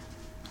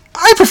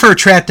 I prefer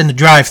Trapped in the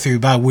Drive-Thru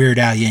by Weird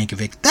Al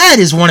Yankovic. That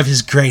is one of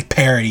his great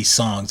parody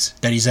songs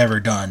that he's ever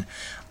done.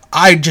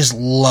 I just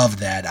love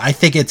that. I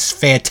think it's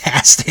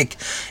fantastic.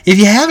 If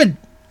you haven't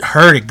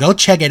heard it, go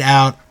check it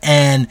out.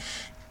 And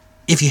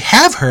if you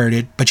have heard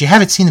it, but you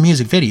haven't seen the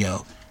music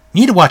video,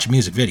 you need to watch a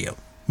music video.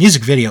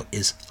 Music video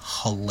is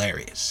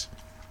hilarious.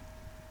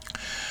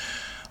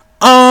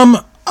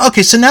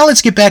 Okay, so now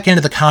let's get back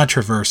into the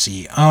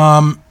controversy.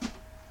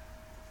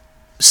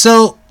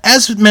 So,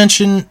 as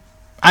mentioned,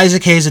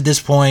 Isaac Hayes at this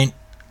point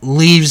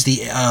leaves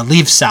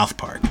South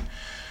Park.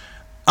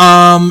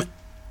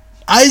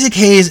 Isaac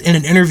Hayes, in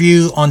an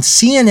interview on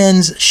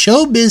CNN's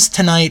Showbiz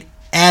Tonight,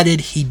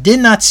 added he did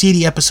not see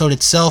the episode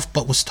itself,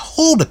 but was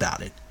told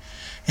about it.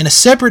 In a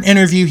separate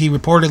interview, he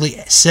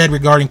reportedly said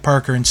regarding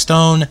Parker and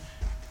Stone,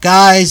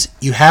 "Guys,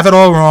 you have it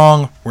all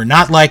wrong. We're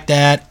not like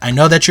that. I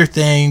know that's your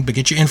thing, but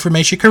get your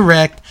information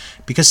correct,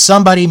 because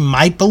somebody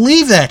might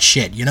believe that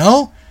shit, you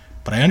know?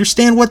 But I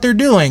understand what they're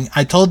doing.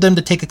 I told them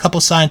to take a couple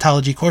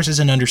Scientology courses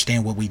and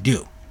understand what we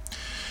do."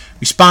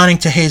 Responding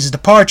to Hayes'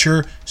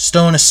 departure,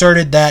 Stone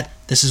asserted that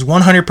this is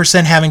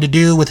 100% having to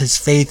do with his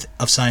faith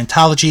of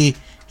Scientology.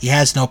 He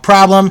has no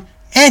problem,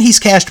 and he's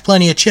cashed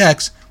plenty of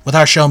checks with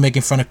our show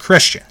making fun of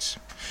Christians.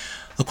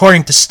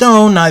 According to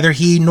Stone, neither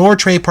he nor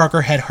Trey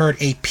Parker had heard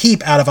a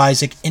peep out of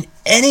Isaac in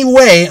any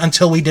way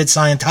until we did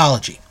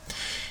Scientology.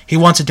 He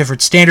wants a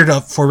different standard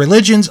for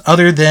religions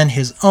other than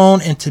his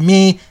own, and to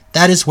me,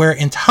 that is where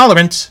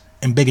intolerance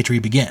and bigotry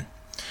begin.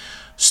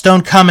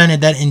 Stone commented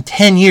that in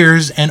 10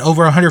 years and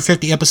over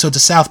 150 episodes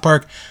of South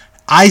Park,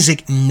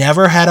 Isaac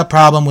never had a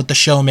problem with the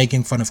show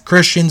making fun of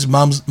Christians,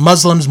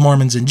 Muslims,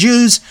 Mormons, and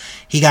Jews.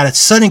 He got a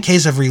sudden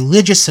case of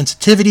religious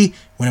sensitivity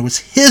when it was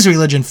his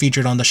religion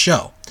featured on the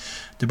show.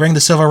 To bring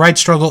the civil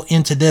rights struggle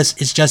into this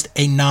is just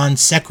a non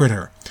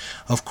sequitur.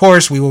 Of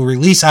course, we will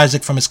release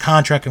Isaac from his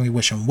contract and we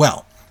wish him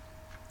well.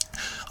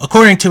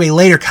 According to a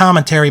later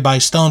commentary by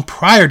Stone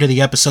prior to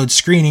the episode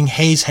screening,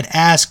 Hayes had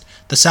asked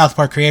the South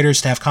Park creators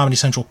to have Comedy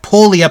Central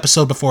pull the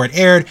episode before it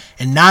aired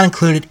and not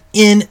include it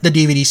in the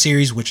DVD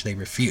series, which they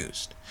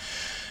refused.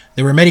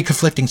 There were many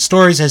conflicting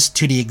stories as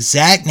to the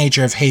exact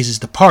nature of Hayes'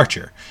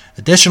 departure.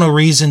 Additional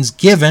reasons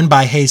given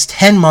by Hayes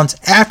 10 months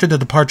after the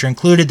departure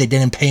included they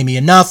didn't pay me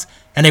enough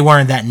and they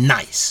weren't that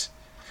nice.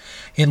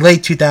 In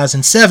late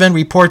 2007,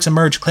 reports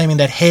emerged claiming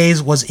that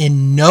Hayes was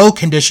in no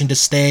condition to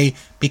stay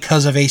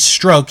because of a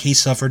stroke he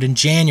suffered in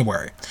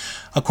January.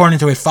 According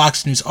to a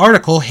Fox News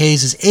article,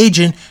 Hayes'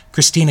 agent,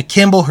 Christina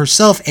Kimball,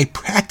 herself a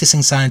practicing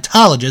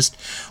Scientologist,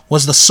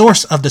 was the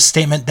source of the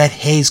statement that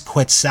Hayes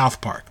quit South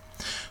Park.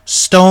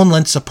 Stone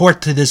lent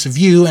support to this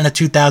view in a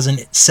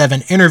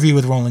 2007 interview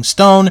with Rolling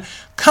Stone,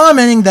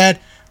 commenting that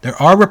there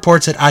are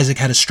reports that Isaac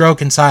had a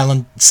stroke and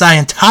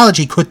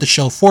Scientology quit the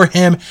show for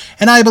him,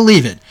 and I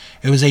believe it.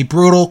 It was a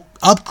brutal,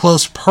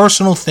 up-close,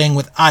 personal thing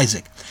with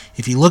Isaac.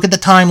 If you look at the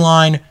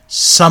timeline,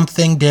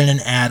 something didn't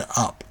add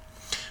up.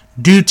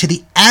 Due to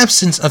the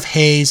absence of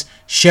Hayes,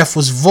 Chef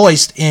was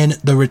voiced in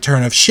The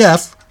Return of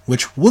Chef,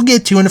 which we'll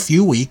get to in a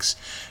few weeks,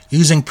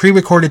 using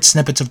pre-recorded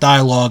snippets of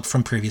dialogue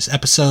from previous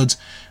episodes.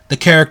 The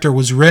character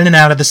was written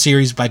out of the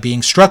series by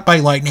being struck by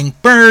lightning,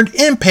 burned,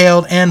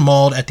 impaled, and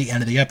mauled at the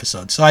end of the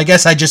episode. So I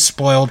guess I just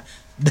spoiled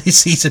the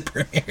season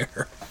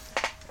premiere.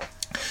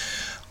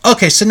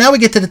 Okay, so now we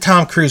get to the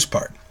Tom Cruise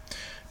part.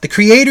 The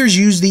creators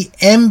used the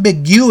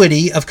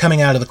ambiguity of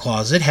coming out of the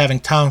closet, having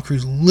Tom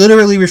Cruise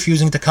literally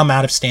refusing to come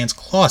out of Stan's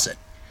closet,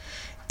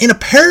 in a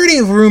parody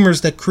of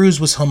rumors that Cruise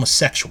was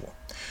homosexual.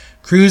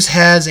 Cruise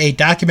has a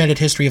documented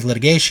history of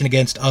litigation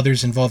against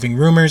others involving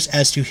rumors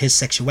as to his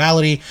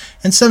sexuality,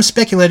 and some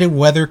speculated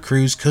whether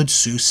Cruise could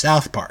sue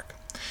South Park.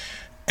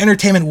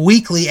 Entertainment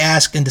Weekly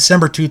asked in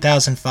December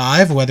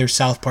 2005 whether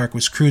South Park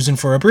was cruising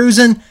for a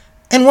bruisin',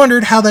 and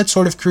wondered how that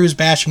sort of Cruise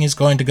bashing is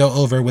going to go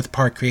over with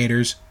Park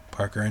creators.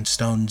 Parker and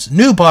Stone's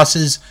new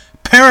bosses,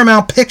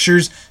 Paramount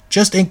Pictures,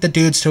 just inked the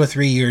dudes to a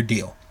 3-year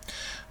deal.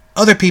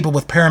 Other people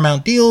with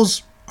Paramount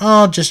deals,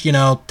 Tom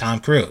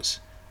Cruise.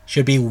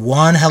 Should be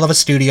one hell of a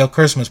studio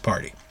Christmas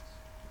party.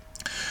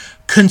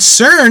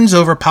 Concerns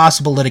over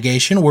possible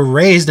litigation were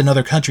raised in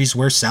other countries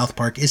where South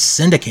Park is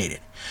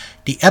syndicated.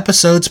 The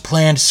episode's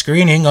planned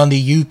screening on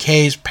the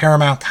UK's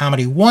Paramount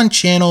Comedy 1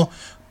 channel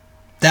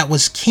that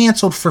was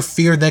cancelled for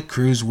fear that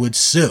Cruise would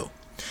sue.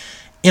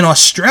 In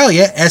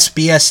Australia,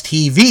 SBS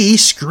TV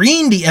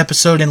screened the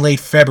episode in late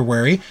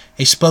February,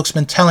 a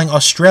spokesman telling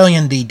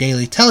Australian The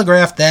Daily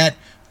Telegraph that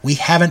we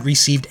haven't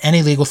received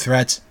any legal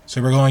threats,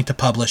 so we're going to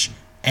publish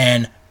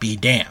and be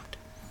damned.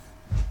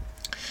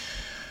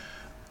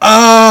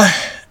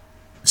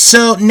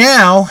 So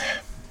now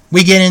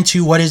we get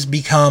into what has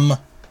become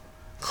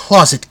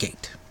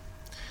ClosetGate.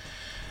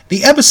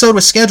 The episode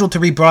was scheduled to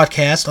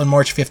rebroadcast on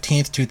March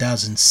 15th,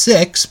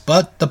 2006,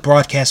 but the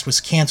broadcast was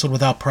canceled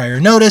without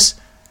prior notice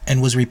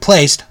and was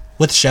replaced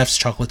with Chef's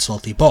Chocolate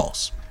Salty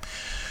Balls.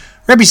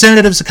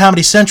 Representatives of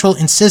Comedy Central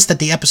insist that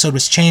the episode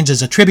was changed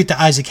as a tribute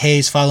to Isaac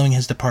Hayes following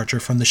his departure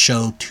from the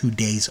show 2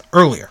 days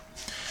earlier.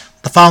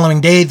 The following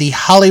day, the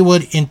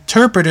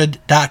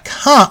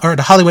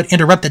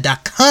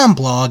HollywoodInterrupted.com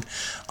blog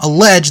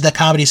alleged that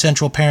Comedy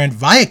Central parent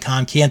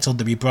Viacom canceled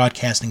the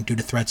rebroadcasting due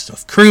to threats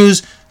of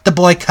Cruise to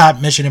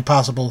boycott Mission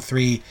Impossible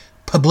 3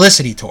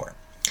 publicity tour.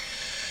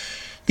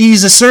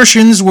 These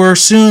assertions were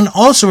soon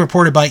also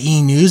reported by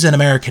E! News and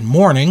American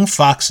Morning.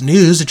 Fox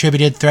News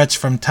attributed threats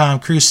from Tom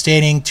Cruise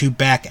stating to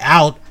back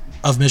out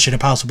of Mission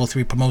Impossible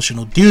 3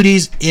 promotional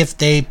duties if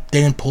they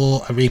didn't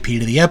pull a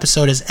repeat of the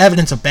episode as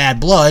evidence of bad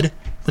blood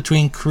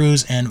between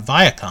Cruise and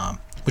Viacom,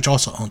 which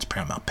also owns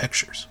Paramount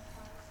Pictures.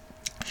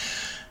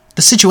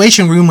 The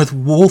Situation Room with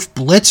Wolf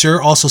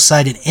Blitzer also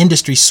cited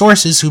industry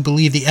sources who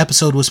believe the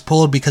episode was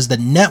pulled because the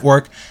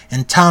network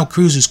and Tom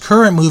Cruise's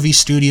current movie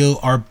studio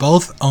are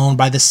both owned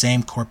by the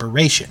same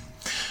corporation.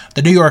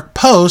 The New York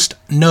Post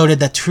noted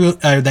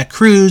that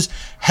Cruise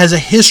has a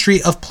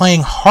history of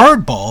playing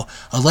hardball,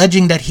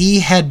 alleging that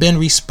he had been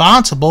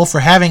responsible for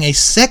having a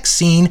sex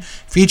scene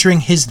featuring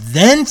his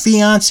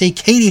then-fiancée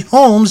Katie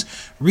Holmes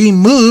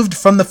removed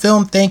from the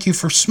film Thank You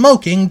for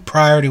Smoking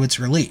prior to its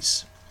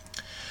release.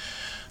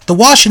 The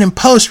Washington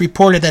Post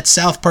reported that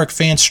South Park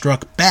fans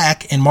struck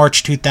back in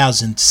March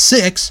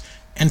 2006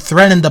 and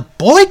threatened to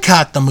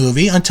boycott the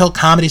movie until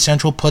Comedy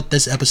Central put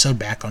this episode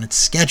back on its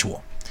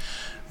schedule.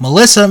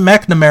 Melissa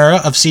McNamara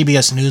of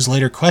CBS News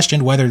later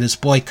questioned whether this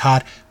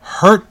boycott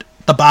hurt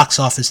the box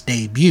office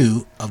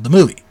debut of the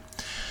movie.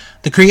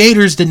 The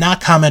creators did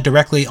not comment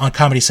directly on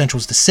Comedy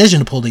Central's decision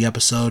to pull the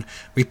episode,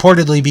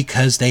 reportedly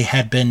because they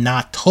had been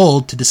not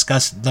told to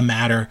discuss the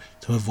matter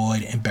to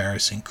avoid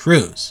embarrassing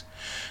Cruise.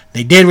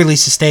 They did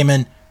release a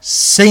statement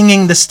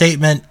signing the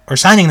statement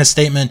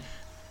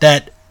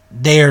that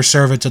they are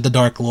servants of the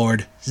Dark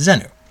Lord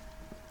Xenu.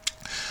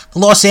 The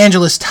Los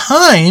Angeles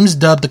Times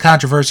dubbed the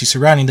controversy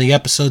surrounding the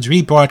episode's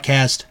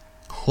rebroadcast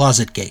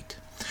ClosetGate.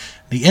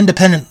 The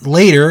Independent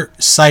later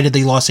cited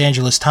the Los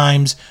Angeles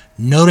Times,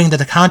 noting that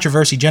the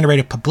controversy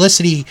generated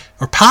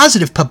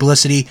positive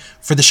publicity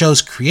for the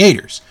show's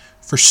creators.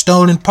 For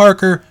Stone and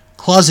Parker,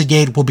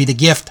 ClosetGate will be the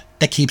gift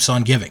that keeps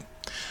on giving.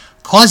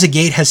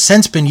 ClosetGate has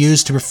since been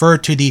used to refer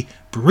to the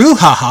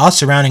brouhaha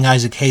surrounding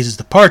Isaac Hayes'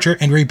 departure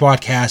and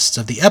rebroadcasts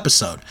of the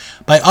episode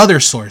by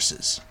other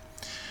sources.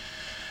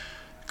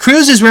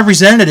 Cruise's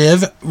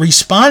representative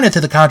responded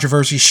to the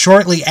controversy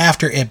shortly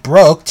after it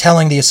broke,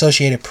 telling the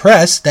Associated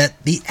Press that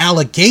the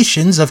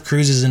allegations of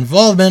Cruise's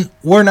involvement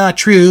were not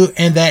true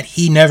and that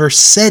he never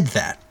said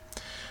that.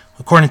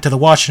 According to the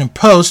Washington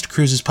Post,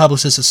 Cruise's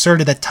publicist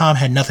asserted that Tom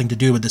had nothing to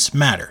do with this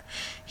matter.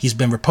 He's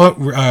been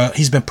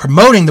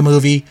promoting the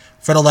movie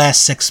for the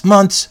last 6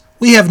 months.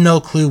 We have no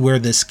clue where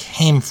this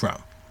came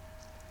from.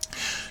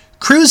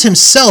 Cruise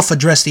himself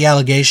addressed the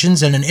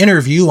allegations in an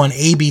interview on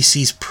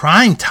ABC's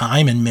Prime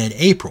Time in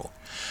mid-April.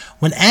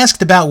 When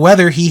asked about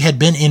whether he had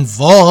been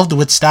involved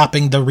with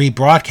stopping the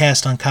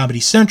rebroadcast on Comedy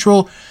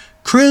Central,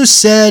 Cruise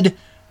said,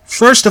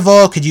 "First of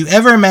all, could you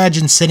ever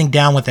imagine sitting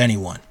down with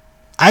anyone?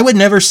 I would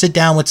never sit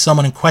down with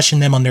someone and question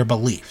them on their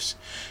beliefs.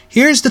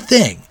 Here's the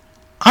thing.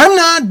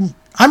 I'm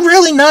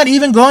really not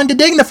even going to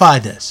dignify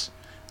this.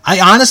 I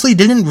honestly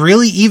didn't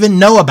really even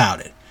know about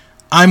it.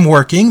 I'm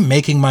working,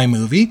 making my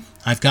movie.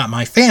 I've got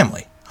my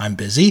family. I'm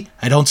busy.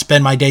 I don't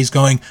spend my days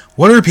going,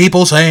 what are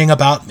people saying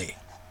about me?"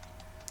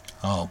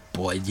 Oh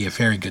boy, you did a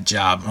very good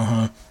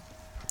job.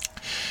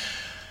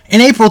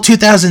 In April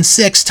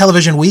 2006,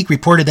 Television Week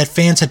reported that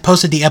fans had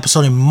posted the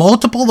episode in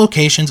multiple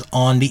locations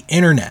on the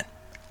internet.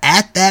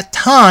 At that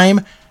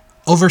time,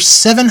 over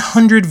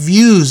 700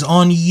 views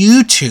on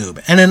YouTube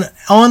and an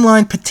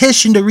online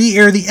petition to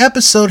re-air the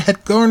episode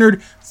had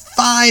garnered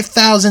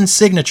 5,000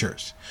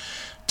 signatures.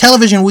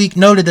 Television Week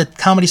noted that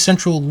Comedy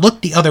Central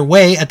looked the other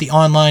way at the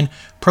online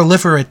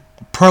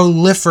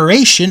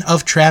proliferation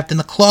of Trapped in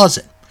the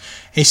Closet.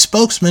 A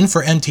spokesman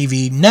for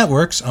MTV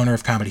Networks, owner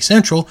of Comedy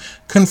Central,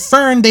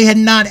 confirmed they had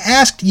not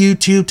asked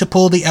YouTube to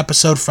pull the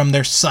episode from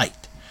their site.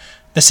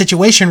 The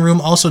Situation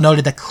Room also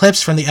noted that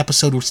clips from the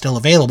episode were still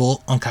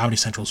available on Comedy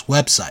Central's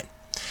website.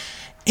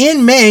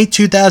 In May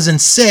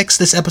 2006,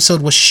 this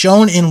episode was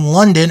shown in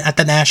London at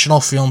the National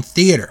Film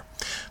Theatre.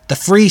 The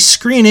free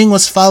screening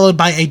was followed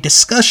by a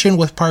discussion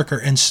with Parker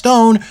and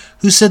Stone,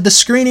 who said the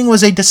screening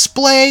was a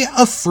display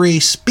of free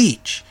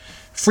speech.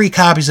 Free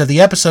copies of the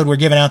episode were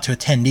given out to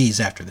attendees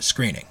after the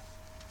screening.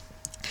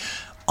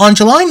 On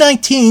July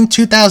 19,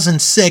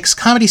 2006,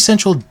 Comedy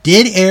Central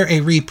did air a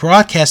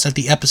rebroadcast of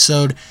the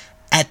episode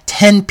at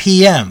 10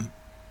 p.m.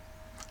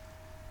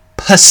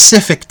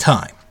 Pacific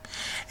Time,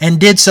 and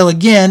did so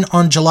again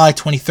on July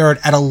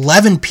 23rd at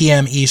 11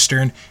 p.m.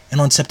 Eastern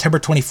and on September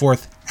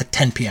 24th at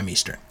 10 p.m.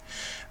 Eastern.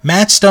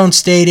 Matt Stone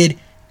stated,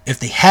 "If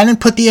they hadn't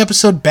put the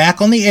episode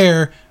back on the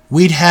air,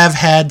 we'd have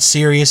had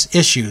serious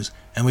issues,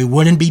 and we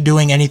wouldn't be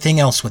doing anything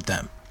else with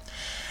them."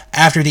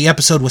 After the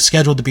episode was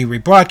scheduled to be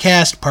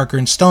rebroadcast, Parker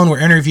and Stone were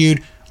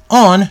interviewed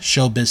on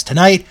Showbiz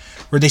Tonight,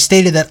 where they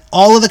stated that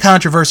all of the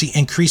controversy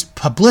increased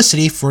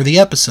publicity for the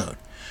episode.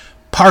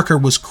 Parker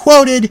was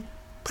quoted,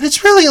 "But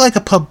it's really like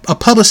a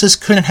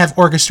publicist couldn't have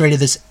orchestrated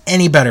this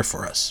any better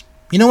for us.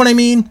 You know what I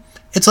mean?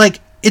 It's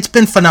like, it's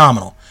been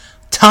phenomenal.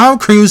 Tom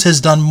Cruise has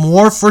done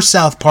more for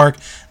South Park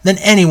than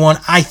anyone,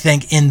 I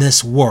think, in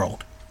this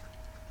world."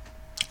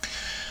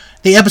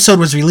 The episode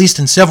was released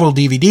in several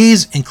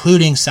DVDs,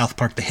 including South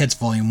Park The Hits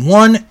Volume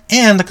 1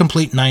 and the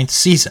complete 9th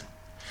season.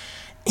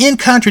 In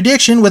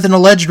contradiction with an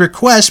alleged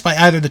request by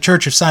either the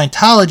Church of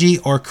Scientology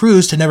or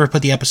Cruise to never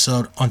put the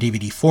episode on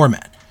DVD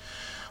format.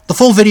 The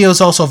full video is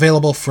also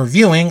available for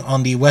viewing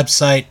on the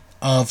website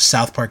of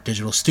South Park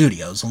Digital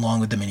Studios,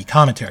 along with the mini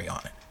commentary on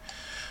it.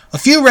 A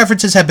few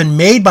references have been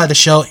made by the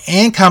show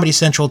and Comedy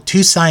Central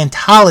to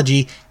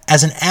Scientology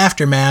as an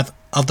aftermath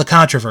of the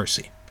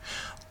controversy.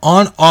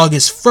 On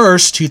August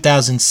 1st,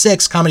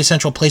 2006, Comedy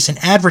Central placed an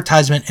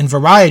advertisement in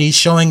Variety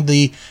showing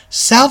the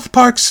South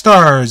Park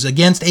stars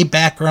against a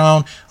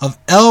background of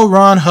L.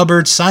 Ron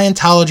Hubbard's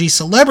Scientology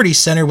Celebrity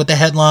Center with the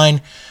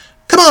headline,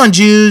 "Come on,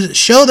 Jews,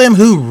 show them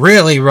who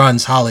really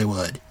runs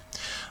Hollywood."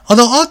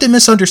 Although often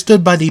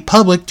misunderstood by the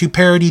public to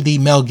parody the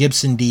Mel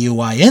Gibson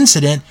DUI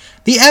incident,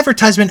 the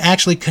advertisement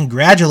actually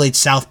congratulates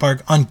South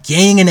Park on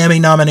gaining an Emmy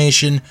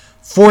nomination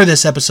for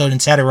this episode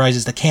and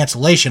satirizes the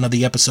cancellation of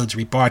the episode's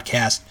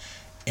rebroadcast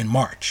in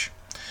March.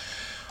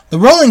 The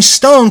Rolling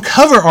Stone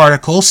cover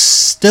article,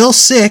 "Still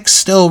Sick,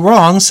 Still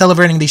Wrong,"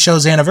 celebrating the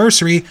show's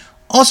anniversary,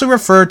 also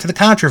referred to the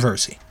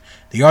controversy.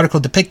 The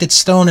article depicted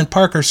Stone and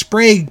Parker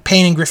spray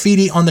painting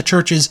graffiti on the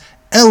church's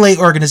LA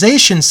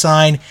organization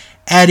sign,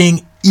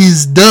 adding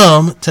 "is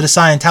dumb" to the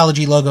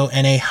Scientology logo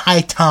and a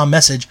 "Hi Tom"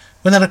 message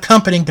with an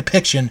accompanying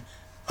depiction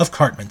of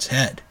Cartman's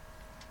head.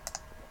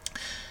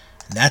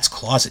 And that's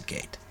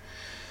Closetgate.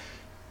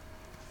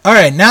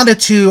 Alright, now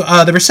to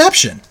the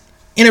reception.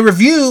 In a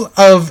review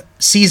of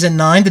Season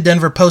 9, the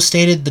Denver Post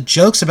stated the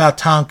jokes about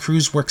Tom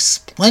Cruise worked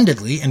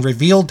splendidly and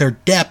revealed their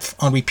depth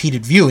on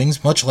repeated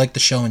viewings, much like the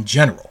show in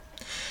general.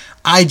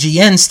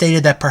 IGN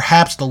stated that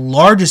perhaps the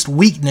largest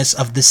weakness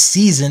of this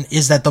season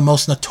is that the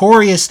most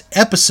notorious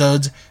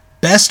episodes,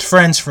 Best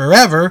Friends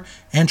Forever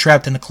and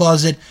Trapped in the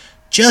Closet,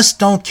 just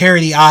don't carry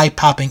the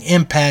eye-popping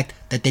impact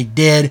that they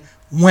did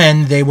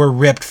when they were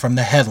ripped from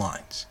the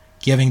headlines,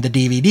 giving the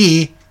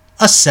DVD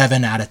a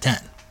 7 out of 10.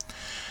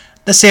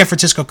 The San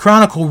Francisco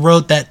Chronicle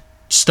wrote that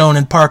Stone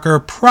and Parker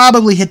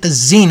probably hit the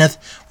zenith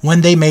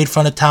when they made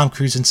fun of Tom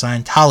Cruise and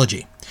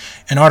Scientology.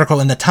 An article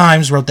in the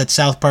Times wrote that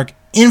South Park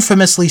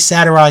infamously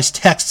satirized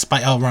texts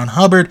by L. Ron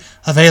Hubbard,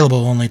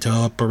 available only to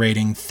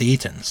operating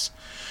thetans.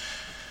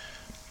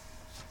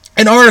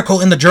 An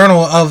article in the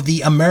Journal of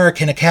the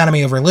American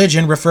Academy of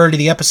Religion referred to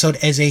the episode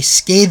as a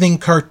scathing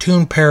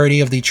cartoon parody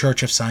of the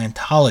Church of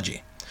Scientology.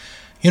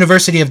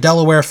 University of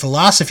Delaware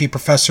philosophy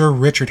professor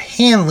Richard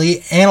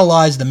Hanley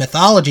analyzed the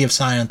mythology of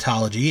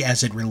Scientology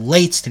as it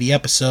relates to the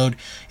episode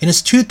in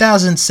his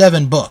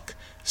 2007 book,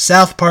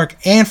 South Park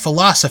and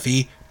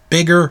Philosophy,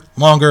 Bigger,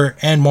 Longer,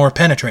 and More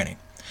Penetrating.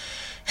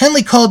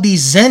 Henley called the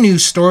Xenu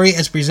story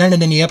as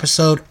presented in the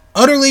episode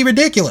utterly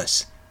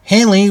ridiculous.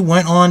 Hanley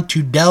went on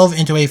to delve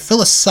into a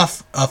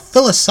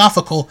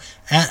philosophical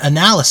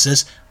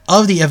analysis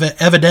of the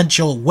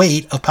evidential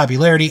weight of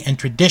popularity and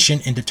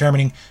tradition in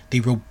determining the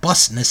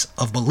robustness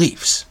of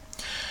beliefs.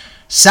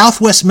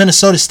 Southwest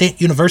Minnesota State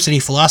University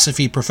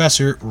philosophy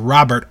professor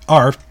Robert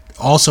Arp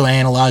also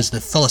analyzed the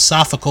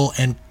philosophical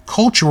and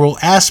cultural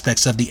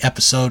aspects of the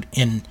episode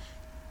in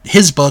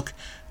his book,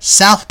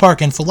 South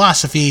Park and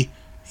Philosophy.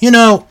 You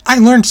know, I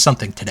learned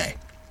something today.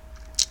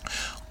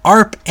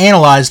 Arp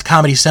analyzed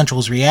Comedy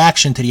Central's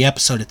reaction to the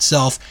episode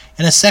itself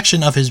in a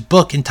section of his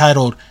book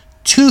entitled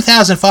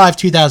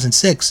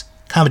 2005-2006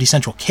 Comedy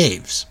Central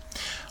Caves.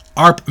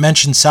 Arp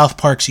mentioned South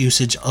Park's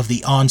usage of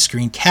the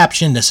on-screen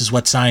caption, "This is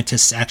what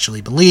scientists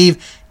actually believe,"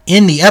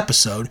 in the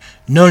episode,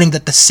 noting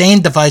that the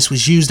same device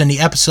was used in the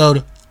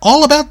episode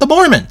All About the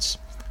Mormons,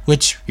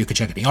 which you could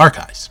check in the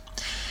archives.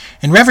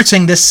 In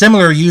referencing this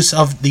similar use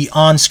of the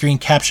on-screen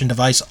caption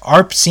device,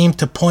 Arp seemed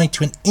to point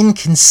to an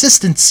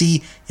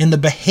inconsistency in the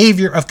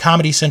behavior of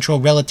Comedy Central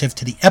relative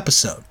to the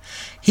episode.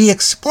 He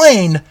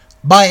explained,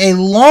 "By a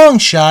long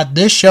shot,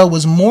 this show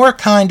was more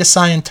kind to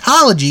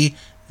Scientology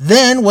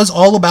than was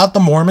All About the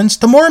Mormons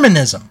to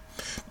Mormonism."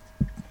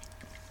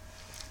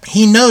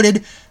 He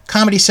noted,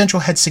 Comedy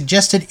Central had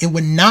suggested it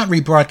would not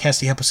rebroadcast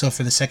the episode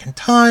for the second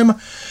time,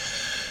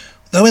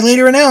 though it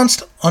later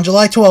announced on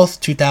July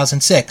 12th,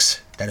 2006,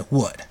 that it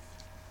would.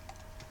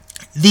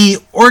 The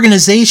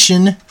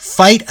organization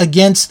Fight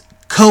Against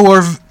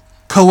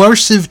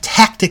Coercive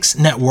Tactics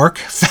Network,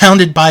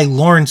 founded by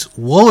Lawrence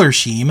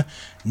Wollersheim,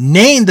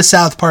 named the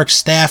South Park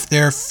staff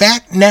their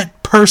FactNet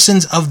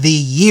Persons of the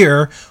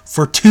Year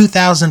for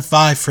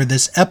 2005 for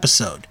this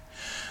episode.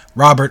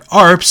 Robert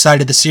Arp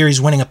cited the series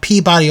winning a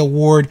Peabody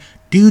Award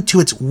due to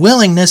its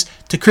willingness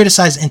to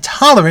criticize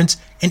intolerance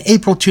in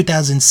April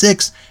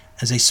 2006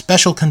 as a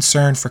special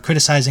concern for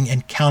criticizing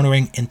and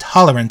countering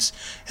intolerance,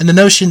 and the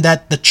notion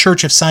that the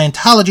Church of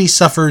Scientology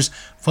suffers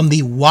from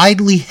the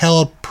widely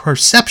held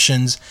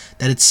perceptions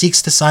that it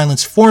seeks to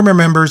silence former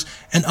members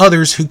and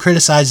others who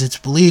criticize its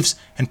beliefs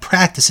and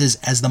practices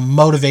as the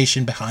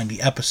motivation behind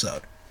the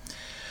episode.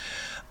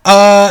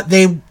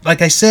 They,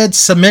 like I said,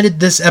 submitted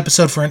this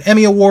episode for an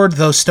Emmy Award,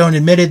 though Stone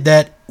admitted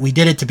that we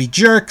did it to be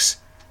jerks.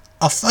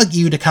 A fuck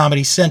you to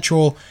Comedy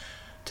Central.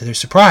 To their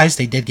surprise,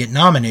 they did get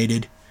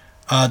nominated.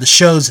 The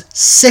show's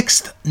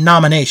 6th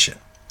nomination.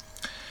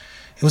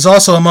 It was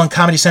also among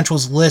Comedy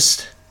Central's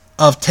list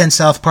of 10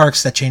 South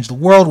Parks That Changed the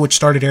World, which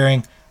started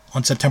airing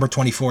on September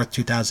 24th,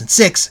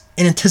 2006,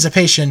 in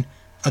anticipation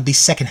of the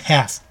second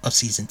half of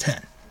Season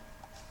 10.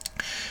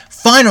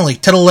 Finally,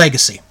 to the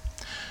legacy.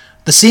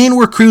 The scene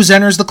where Cruz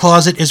enters the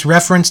closet is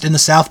referenced in the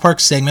South Park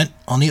segment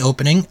on the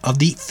opening of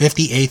the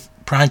 58th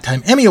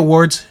Primetime Emmy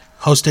Awards,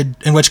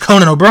 hosted in which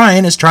Conan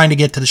O'Brien is trying to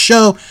get to the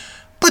show,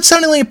 but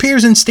suddenly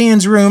appears in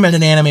Stan's room in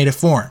an animated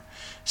form.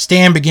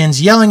 Stan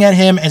begins yelling at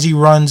him as he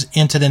runs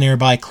into the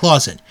nearby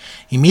closet.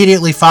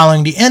 Immediately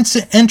following the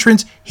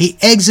entrance, he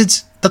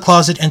exits the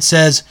closet and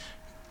says,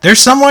 "There's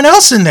someone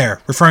else in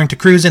there," referring to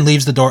Cruz, and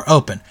leaves the door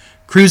open.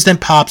 Cruz then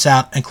pops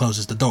out and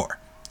closes the door.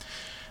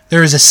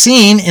 There is a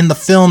scene in the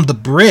film The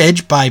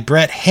Bridge by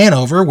Brett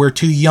Hanover where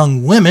two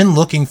young women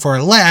looking for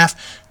a laugh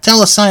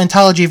tell a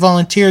Scientology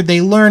volunteer they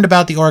learned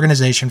about the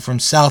organization from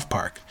South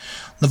Park.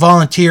 The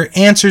volunteer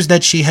answers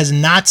that she has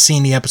not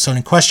seen the episode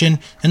in question,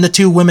 and the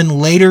two women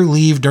later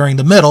leave during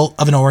the middle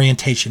of an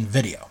orientation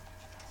video.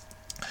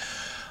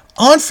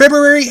 On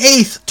February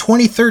 8th,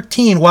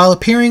 2013, while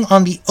appearing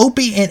on the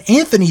Opie and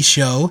Anthony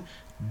show,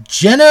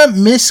 Jenna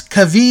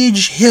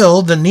Miscavige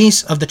Hill, the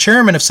niece of the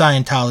chairman of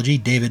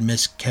Scientology, David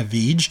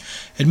Miscavige,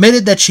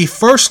 admitted that she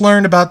first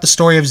learned about the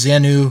story of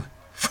Xenu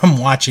from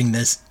watching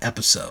this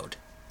episode.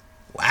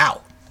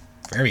 Wow,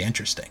 very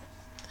interesting.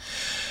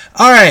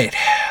 Alright,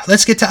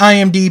 let's get to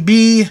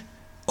IMDb.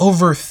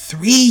 Over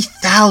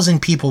 3,000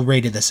 people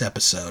rated this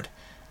episode.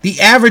 The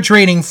average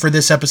rating for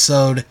this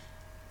episode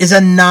is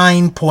a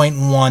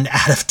 9.1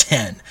 out of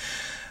 10.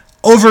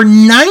 Over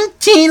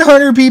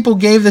 1,900 people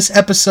gave this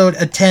episode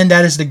a 10.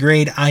 That is the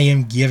grade I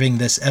am giving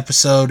this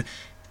episode.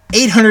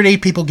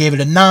 808 people gave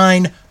it a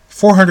 9.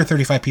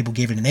 435 people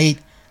gave it an 8.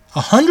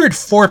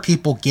 104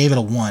 people gave it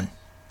a 1.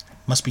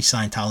 Must be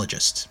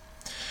Scientologists.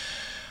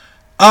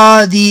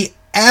 The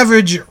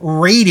average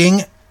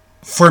rating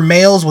for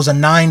males was a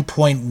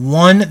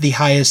 9.1. The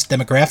highest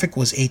demographic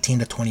was 18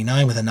 to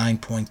 29 with a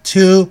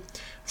 9.2.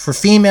 For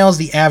females,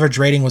 the average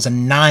rating was a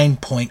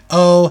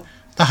 9.0.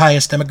 The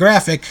highest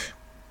demographic,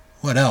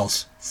 what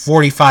else?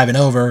 45 and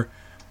over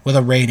with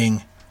a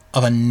rating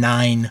of a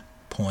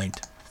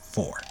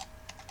 9.4.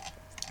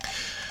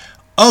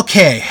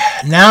 Okay,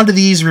 now to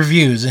these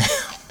reviews.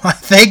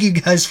 Thank you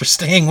guys for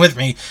staying with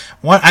me.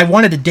 I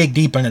wanted to dig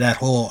deep into that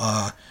whole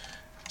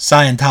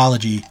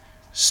Scientology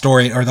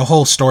story, or the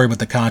whole story with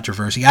the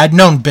controversy. I'd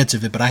known bits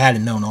of it, but I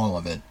hadn't known all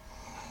of it.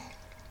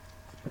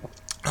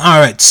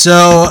 Alright,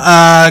 so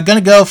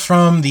gonna go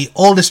from the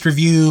oldest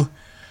review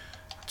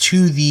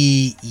to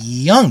the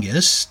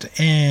youngest,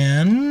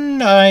 and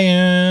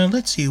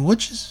let's see,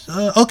 which is,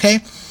 okay.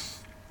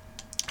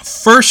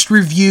 First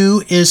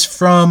review is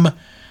from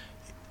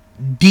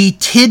D.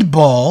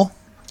 Tidball,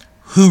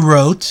 who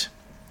wrote,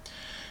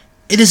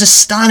 "It is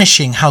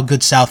astonishing how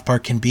good South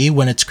Park can be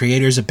when its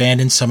creators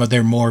abandon some of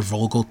their more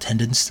vulgar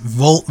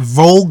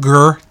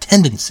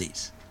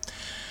tendencies.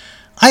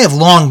 I have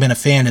long been a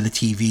fan of the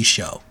TV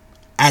show.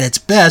 At its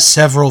best,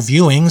 several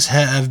viewings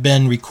have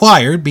been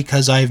required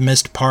because I've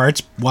missed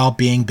parts while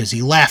being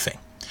busy laughing.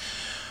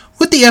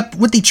 With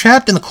the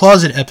Trapped in the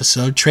Closet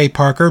episode, Trey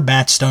Parker,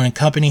 Matt Stone, and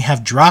company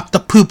have dropped the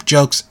poop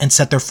jokes and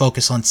set their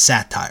focus on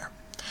satire.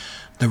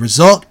 The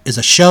result is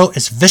a show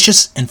as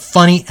vicious and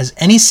funny as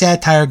any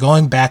satire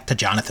going back to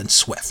Jonathan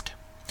Swift.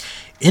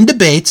 In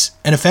debates,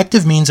 an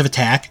effective means of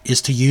attack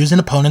is to use an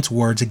opponent's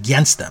words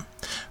against them.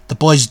 The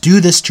boys do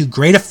this to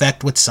great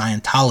effect with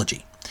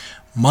Scientology.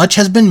 Much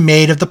has been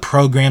made of the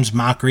program's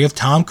mockery of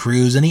Tom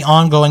Cruise and the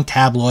ongoing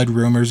tabloid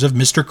rumors of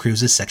Mr.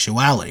 Cruise's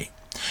sexuality.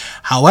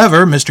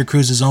 However, Mr.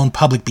 Cruise's own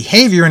public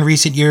behavior in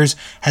recent years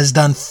has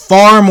done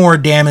far more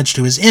damage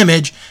to his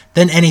image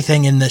than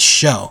anything in this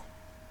show.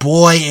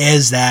 Boy,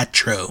 is that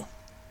true.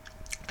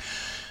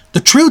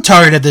 The true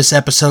target of this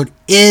episode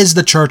is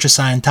the Church of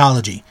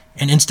Scientology,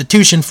 an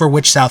institution for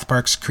which South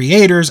Park's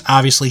creators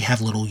obviously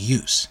have little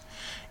use.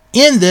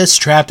 In this,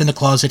 Trapped in the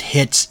Closet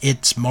hits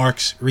its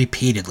marks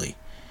repeatedly.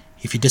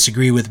 If you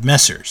disagree with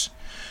Messrs.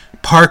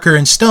 Parker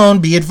and Stone,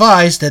 be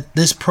advised that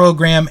this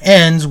program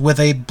ends with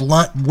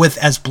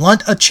as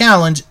blunt a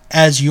challenge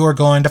as you're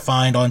going to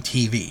find on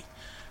TV.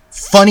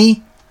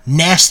 Funny,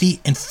 nasty,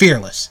 and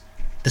fearless.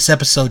 This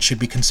episode should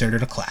be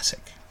considered a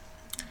classic.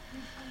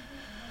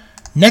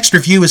 Next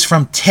review is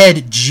from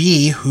Ted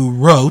G, who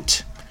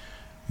wrote,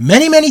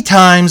 Many, many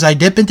times I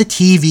dip into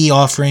TV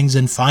offerings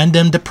and find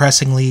them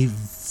depressingly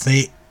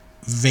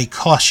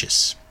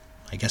vacacious.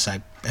 I guess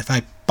if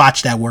I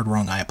botched that word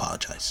wrong, I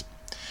apologize.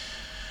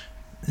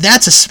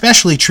 That's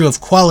especially true of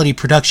quality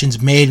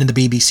productions made in the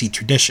BBC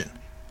tradition.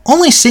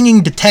 Only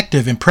Singing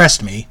Detective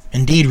impressed me,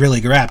 indeed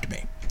really grabbed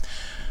me.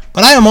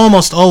 But I am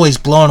almost always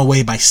blown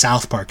away by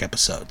South Park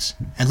episodes,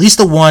 at least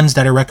the ones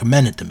that are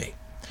recommended to me.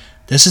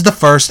 This is the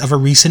first of a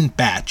recent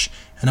batch,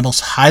 and the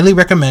most highly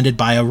recommended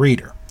by a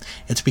reader.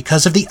 It's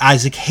because of the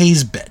Isaac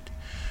Hayes bit.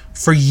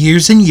 For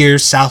years and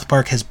years, South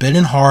Park has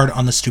bitten hard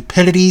on the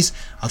stupidities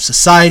of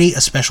society,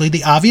 especially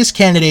the obvious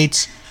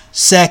candidates,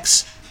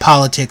 sex,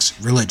 politics,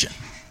 religion.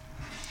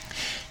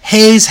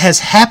 Hayes has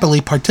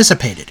happily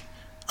participated,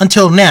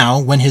 until now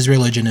when his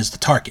religion is the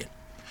target.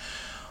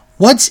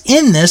 What's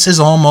in this is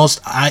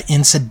almost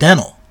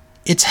incidental.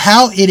 It's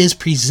how it is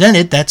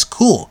presented that's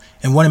cool,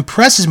 and what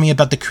impresses me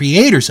about the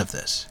creators of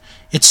this.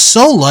 It's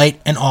so light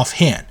and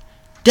offhand.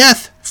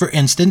 Death, for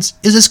instance,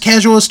 is as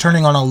casual as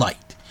turning on a light.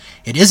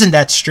 It isn't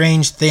that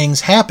strange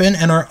things happen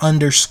and are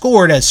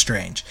underscored as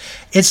strange.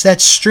 It's that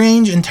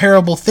strange and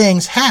terrible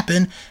things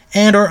happen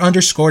and are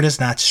underscored as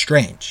not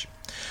strange.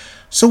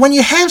 So when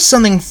you have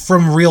something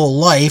from real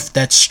life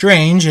that's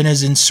strange and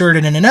is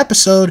inserted in an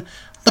episode,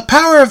 the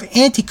power of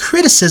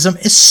anti-criticism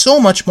is so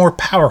much more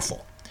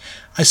powerful.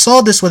 I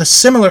saw this with a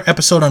similar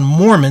episode on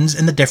Mormons,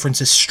 and the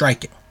difference is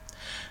striking.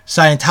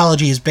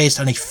 Scientology is based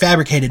on a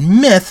fabricated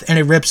myth, and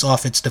it rips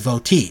off its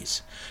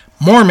devotees.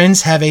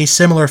 Mormons have a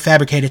similar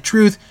fabricated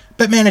truth,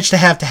 but manage to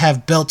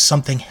have built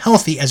something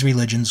healthy as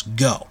religions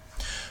go.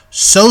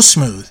 So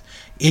smooth.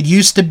 It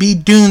used to be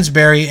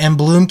Doonesbury and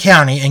Bloom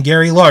County and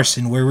Gary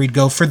Larson where we'd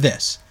go for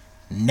this.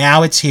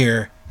 Now it's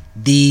here.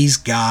 These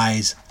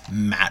guys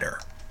matter.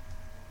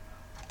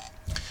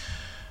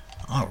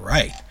 All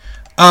right.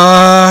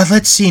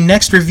 Let's see.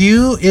 Next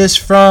review is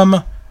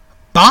from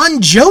Bon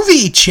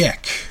Jovi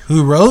Chick,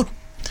 who wrote,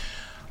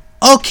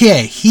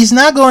 Okay, he's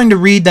not going to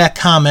read that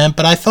comment,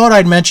 but I thought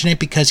I'd mention it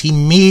because he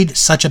made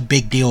such a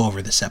big deal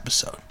over this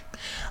episode.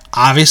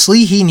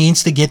 Obviously, he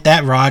needs to get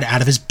that rod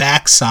out of his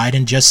backside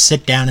and just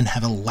sit down and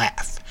have a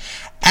laugh.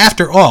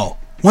 After all,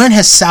 when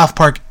has South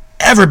Park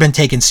ever been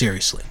taken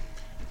seriously?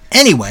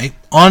 Anyway,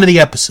 on to the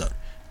episode.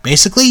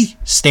 Basically,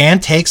 Stan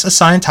takes a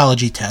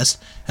Scientology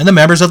test, and the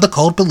members of the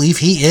cult believe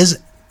he is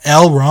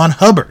L. Ron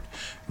Hubbard,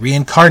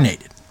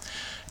 reincarnated.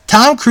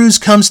 Tom Cruise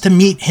comes to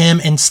meet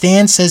him, and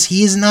Stan says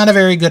he is not a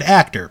very good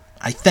actor,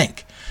 I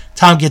think.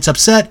 Tom gets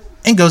upset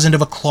and goes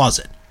into a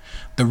closet.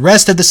 The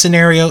rest of the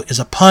scenario is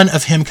a pun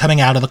of him coming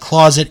out of the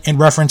closet in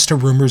reference to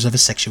rumors of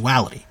his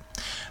sexuality.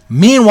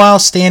 Meanwhile,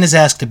 Stan is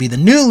asked to be the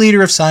new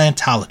leader of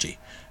Scientology.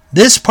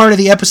 This part of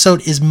the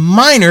episode is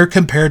minor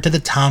compared to the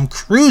Tom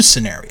Cruise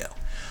scenario.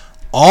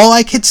 All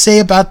I could say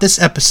about this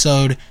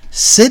episode,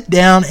 sit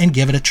down and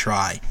give it a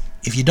try.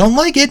 If you don't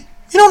like it,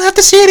 you don't have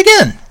to see it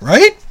again,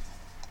 right?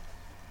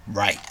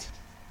 Right.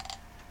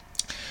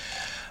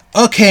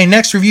 Okay,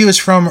 next review is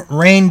from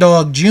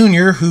Raindog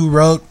Jr., who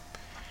wrote,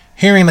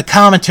 Hearing the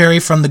commentary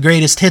from the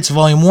Greatest Hits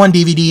Volume 1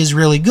 DVD is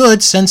really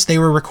good since they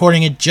were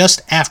recording it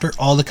just after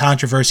all the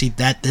controversy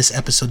that this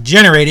episode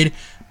generated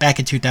back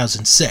in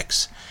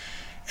 2006.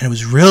 And it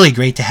was really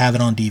great to have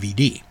it on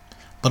DVD.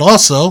 But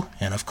also,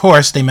 and of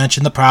course, they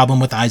mentioned the problem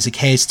with Isaac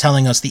Hayes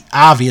telling us the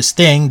obvious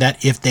thing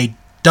that if they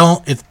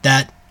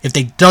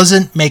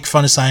doesn't make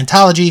fun of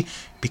Scientology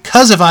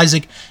because of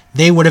Isaac,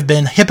 they would have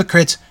been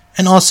hypocrites,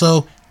 and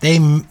also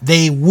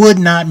they would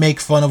not make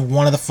fun of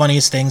one of the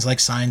funniest things like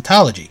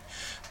Scientology.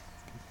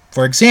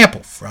 For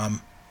example,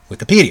 from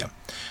Wikipedia,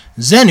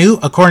 Xenu,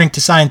 according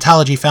to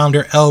Scientology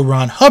founder L.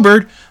 Ron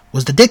Hubbard,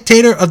 was the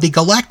dictator of the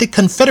Galactic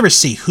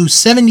Confederacy who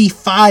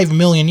 75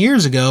 million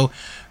years ago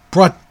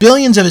brought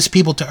billions of his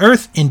people to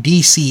Earth in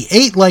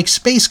DC-8-like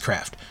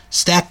spacecraft,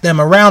 stacked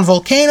them around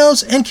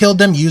volcanoes, and killed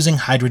them using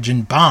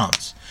hydrogen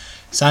bombs.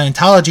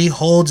 Scientology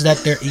holds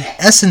that their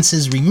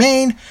essences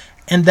remain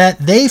and that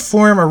they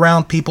form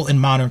around people in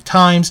modern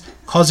times,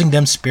 causing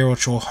them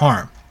spiritual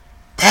harm.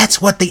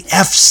 That's what the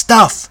F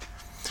stuff!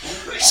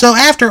 So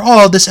after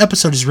all, this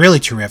episode is really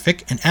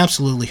terrific and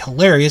absolutely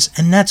hilarious,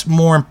 and that's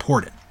more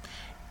important.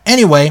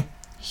 Anyway,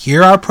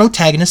 here our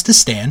protagonist is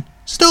Stan.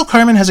 Still,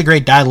 Carmen has a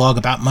great dialogue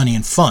about money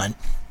and fun.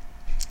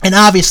 And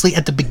obviously,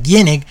 at the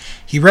beginning,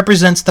 he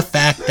represents the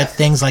fact that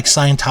things like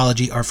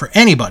Scientology are for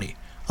anybody.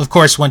 Of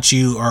course, once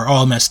you are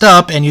all messed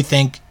up and you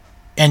think,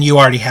 and you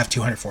already have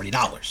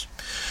 $240.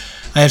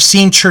 I have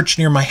seen church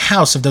near my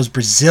house of those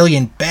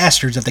Brazilian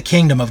bastards of the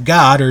Kingdom of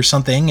God or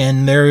something,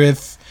 and there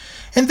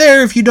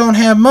if you don't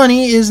have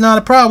money is not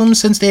a problem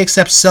since they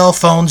accept cell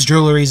phones,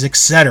 jewelries,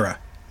 etc.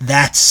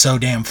 That's so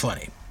damn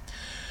funny.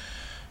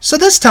 So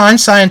this time,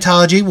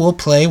 Scientology will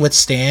play with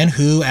Stan,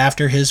 who,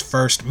 after his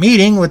first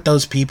meeting with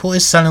those people,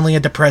 is suddenly a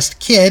depressed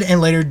kid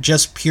and later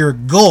just pure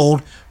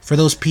gold for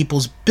those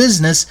people's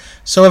business.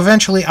 So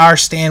eventually our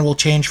Stan will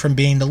change from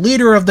being the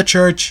leader of the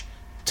church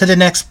to the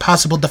next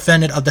possible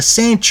defendant of the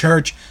same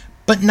church,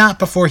 but not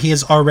before he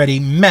has already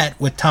met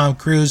with Tom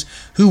Cruise,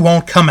 who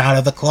won't come out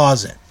of the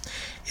closet.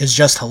 It's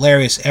just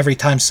hilarious every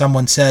time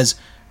someone says,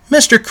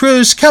 "Mr.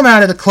 Cruise, come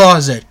out of the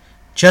closet,"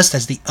 just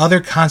as the other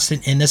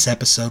constant in this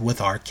episode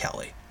with R.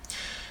 Kelly.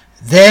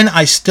 Then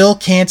I still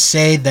can't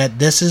say that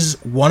this is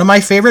one of my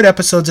favorite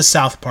episodes of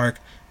South Park,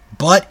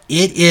 but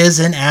it is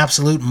an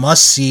absolute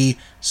must-see.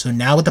 So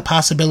now with the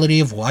possibility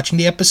of watching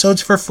the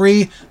episodes for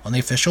free on the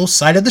official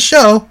site of the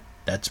show,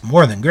 that's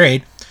more than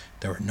great.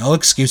 There were no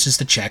excuses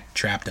to check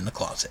Trapped in the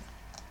Closet.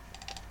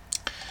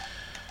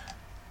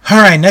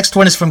 Alright, next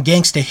one is from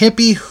Gangsta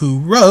Hippie, who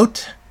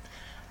wrote,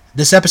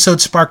 "This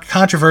episode sparked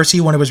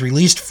controversy when it was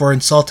released for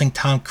insulting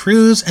Tom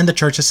Cruise and the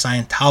Church of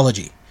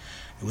Scientology.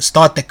 It was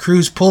thought that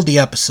Cruise pulled the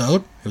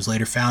episode. It was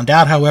later found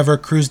out, however,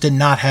 Cruise did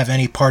not have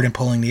any part in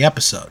pulling the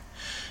episode.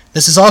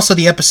 This is also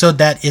the episode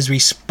that is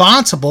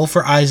responsible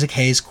for Isaac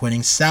Hayes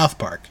quitting South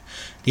Park.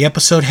 The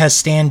episode has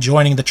Stan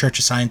joining the Church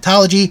of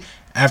Scientology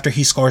after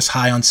he scores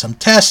high on some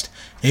test.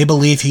 They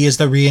believe he is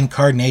the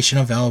reincarnation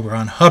of L.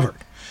 Ron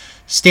Hubbard.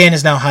 Stan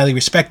is now highly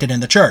respected in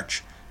the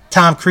church.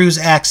 Tom Cruise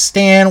asks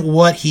Stan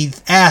what he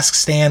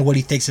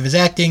thinks of his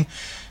acting.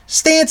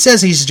 Stan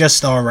says he's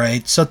just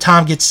alright, so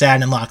Tom gets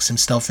sad and locks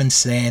himself in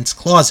Stan's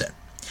closet.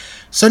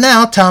 So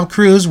now Tom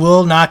Cruise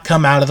will not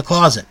come out of the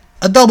closet.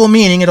 A double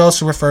meaning, it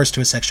also refers to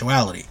his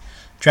sexuality.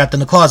 Trapped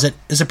in the Closet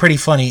is a pretty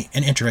funny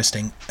and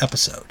interesting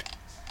episode."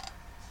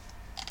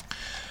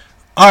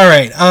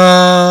 Alright,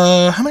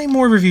 how many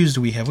more reviews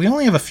do we have? We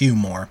only have a few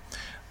more.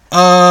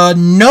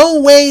 No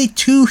Way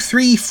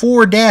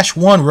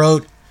 234-1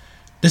 wrote,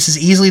 "This is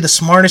easily the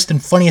smartest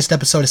and funniest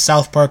episode of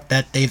South Park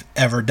that they've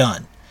ever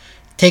done.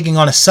 Taking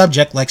on a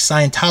subject like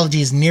Scientology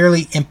is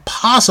nearly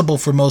impossible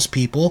for most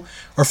people,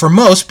 or for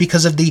most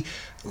because of the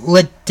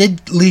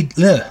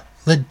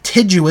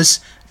litigious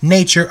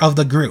nature of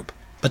the group.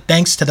 But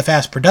thanks to the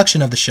fast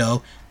production of the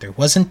show, there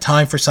wasn't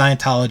time for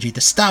Scientology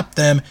to stop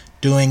them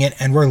doing it,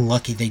 and we're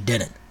lucky they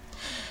didn't.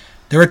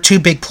 There are two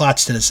big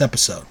plots to this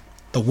episode.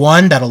 The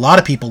one that a lot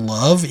of people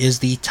love is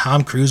the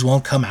Tom Cruise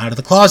won't come out of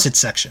the closet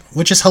section,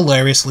 which is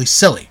hilariously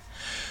silly.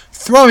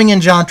 Throwing in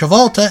John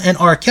Travolta and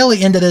R.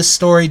 Kelly into this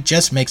story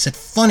just makes it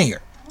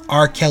funnier.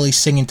 R. Kelly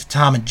singing to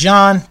Tom and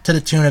John to the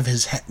tune of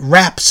his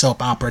rap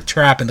soap opera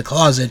Trapped in the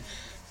Closet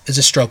is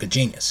a stroke of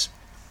genius.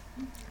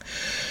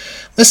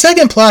 The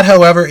second plot,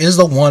 however, is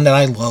the one that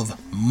I love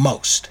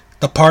most.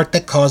 The part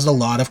that caused a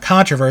lot of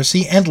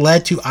controversy and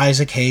led to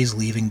Isaac Hayes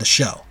leaving the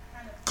show.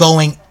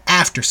 Going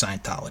after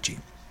Scientology.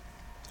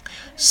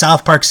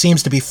 South Park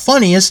seems to be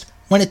funniest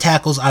when it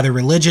tackles either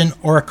religion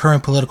or a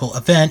current political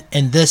event,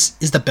 and this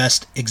is the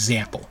best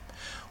example.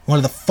 One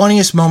of the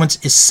funniest moments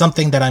is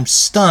something that I'm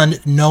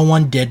stunned no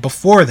one did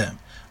before them.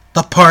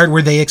 The part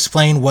where they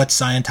explain what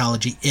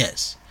Scientology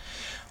is.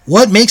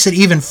 What makes it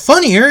even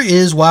funnier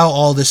is while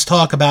all this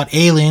talk about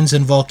aliens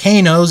and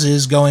volcanoes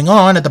is going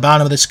on at the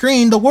bottom of the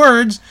screen, the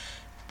words,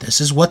 "This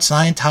is what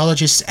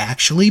Scientologists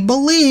actually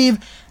believe,"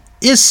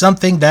 is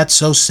something that's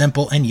so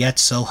simple and yet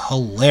so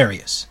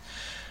hilarious.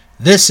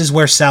 This is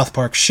where South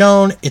Park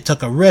shone. It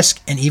took a risk,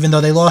 and even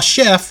though they lost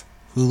Chef,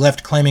 who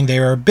left claiming they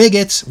were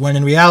bigots, when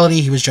in reality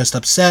he was just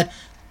upset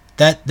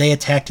that they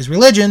attacked his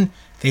religion,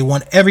 they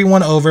won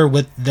everyone over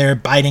with their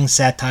biting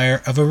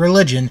satire of a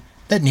religion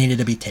that needed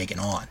to be taken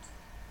on.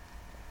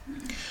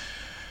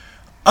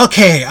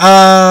 Okay,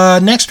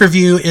 next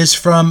review is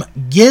from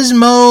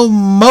Gizmo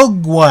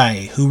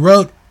Mogwai, who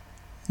wrote,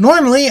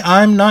 "Normally,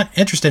 I'm not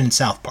interested in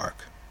South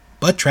Park,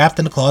 but Trapped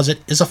in the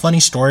Closet is a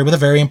funny story with a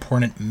very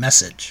important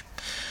message.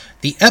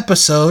 The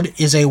episode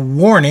is a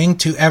warning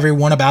to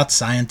everyone about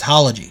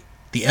Scientology.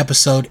 The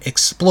episode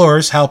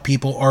explores how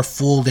people are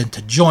fooled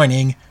into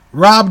joining,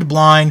 robbed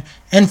blind,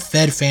 and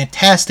fed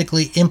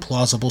fantastically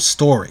implausible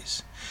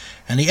stories.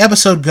 And the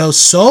episode goes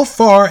so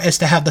far as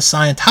to have the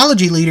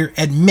Scientology leader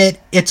admit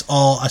it's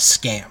all a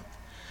scam.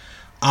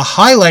 A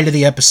highlight of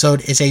the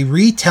episode is a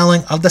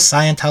retelling of the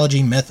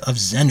Scientology myth of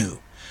Xenu.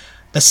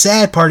 The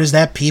sad part is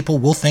that people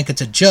will think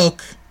it's a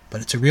joke, but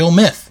it's a real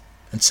myth,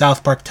 and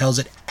South Park tells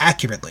it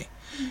accurately.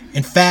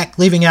 In fact,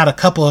 leaving out a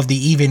couple of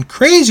the even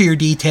crazier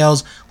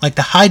details like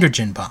the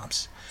hydrogen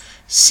bombs.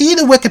 See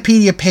the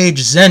Wikipedia page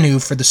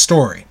Xenu for the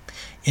story.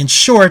 In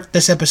short,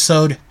 this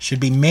episode should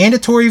be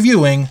mandatory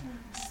viewing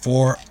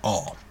for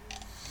all."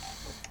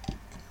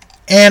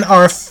 And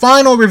our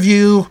final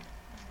review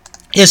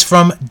is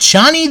from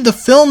Johnny the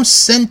Film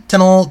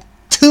Sentinel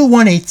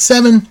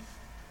 2187,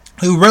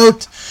 who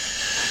wrote,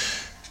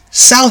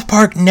 "South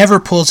Park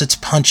never pulls its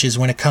punches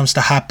when it comes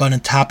to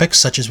hot-button topics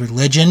such as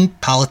religion,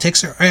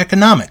 politics, or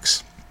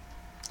economics.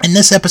 And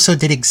this episode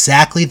did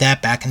exactly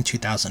that back in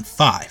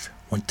 2005,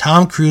 when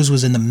Tom Cruise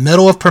was in the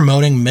middle of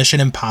promoting Mission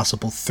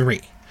Impossible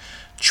 3.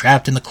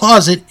 Trapped in the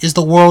Closet is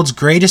the world's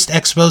greatest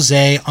expose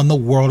on the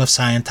world of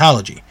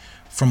Scientology,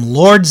 from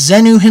Lord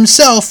Xenu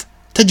himself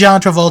to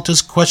John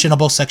Travolta's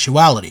questionable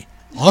sexuality,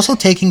 also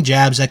taking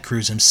jabs at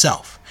Cruise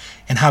himself,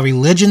 and how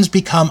religions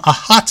become a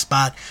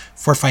hotspot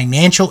for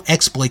financial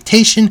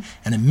exploitation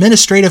and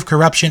administrative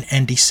corruption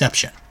and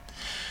deception.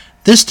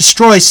 This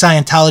destroys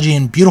Scientology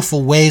in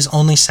beautiful ways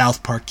only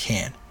South Park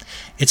can.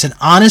 It's an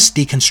honest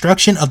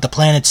deconstruction of the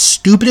planet's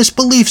stupidest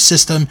belief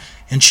system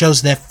and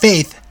shows that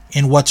faith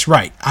in what's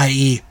right,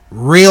 i.e.,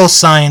 real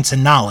science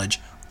and knowledge,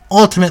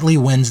 ultimately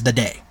wins the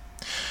day.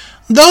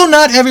 Though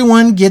not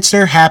everyone gets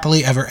their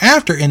happily ever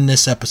after in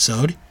this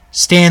episode,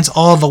 Stan's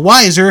all the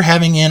wiser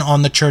having in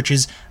on the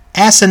church's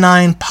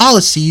asinine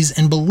policies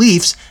and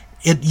beliefs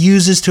it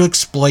uses to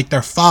exploit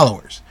their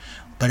followers.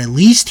 But at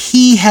least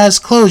he has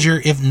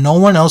closure if no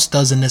one else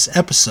does in this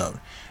episode,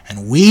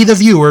 and we, the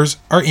viewers,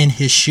 are in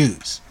his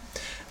shoes.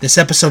 This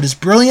episode is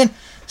brilliant,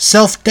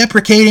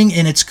 self-deprecating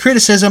in its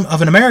criticism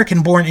of an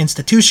American-born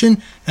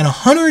institution, and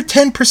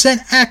 110%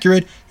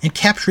 accurate in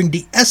capturing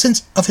the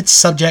essence of its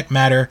subject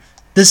matter.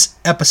 This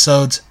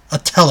episode's a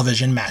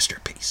television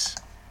masterpiece.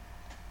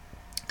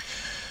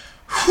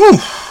 Whew.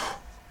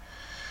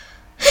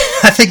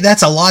 I think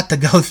that's a lot to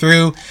go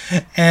through,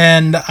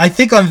 and I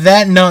think on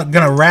that note, I'm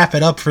going to wrap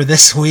it up for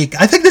this week.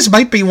 I think this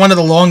might be one of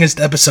the longest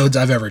episodes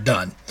I've ever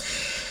done.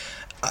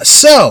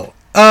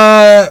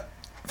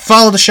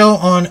 Follow the show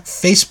on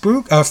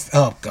Facebook.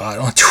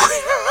 On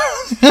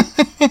Twitter.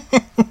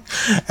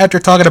 After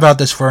talking about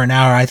this for an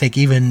hour, I think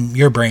even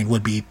your brain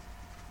would be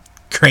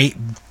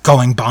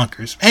going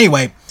bonkers.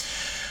 Anyway,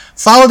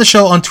 follow the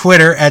show on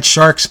Twitter at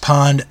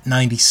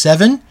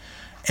SharksPond97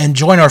 and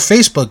join our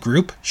Facebook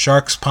group,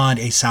 Sharks Pond,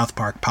 a South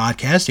Park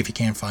podcast. If you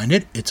can't find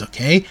it, it's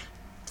okay.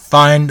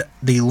 Find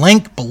the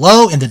link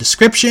below in the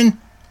description.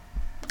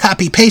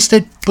 Copy, paste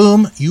it.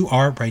 Boom, you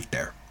are right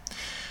there.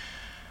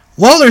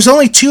 Well, there's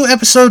only 2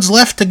 episodes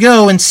left to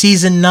go in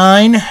Season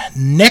 9.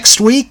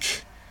 Next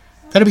week,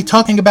 going to be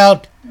talking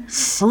about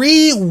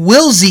Free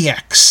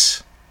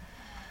Wilsieks.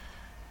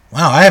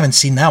 Wow, I haven't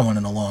seen that one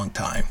in a long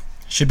time.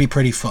 Should be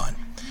pretty fun.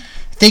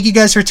 Thank you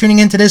guys for tuning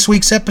into this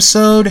week's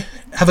episode.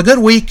 Have a good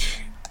week.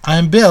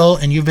 I'm Bill,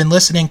 and you've been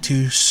listening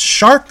to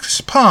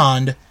Sharks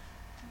Pond,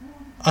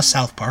 a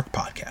South Park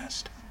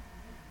podcast.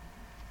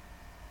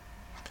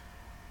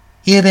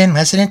 You've been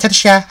listening to the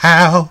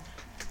show.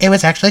 It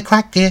was actually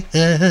quite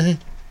good.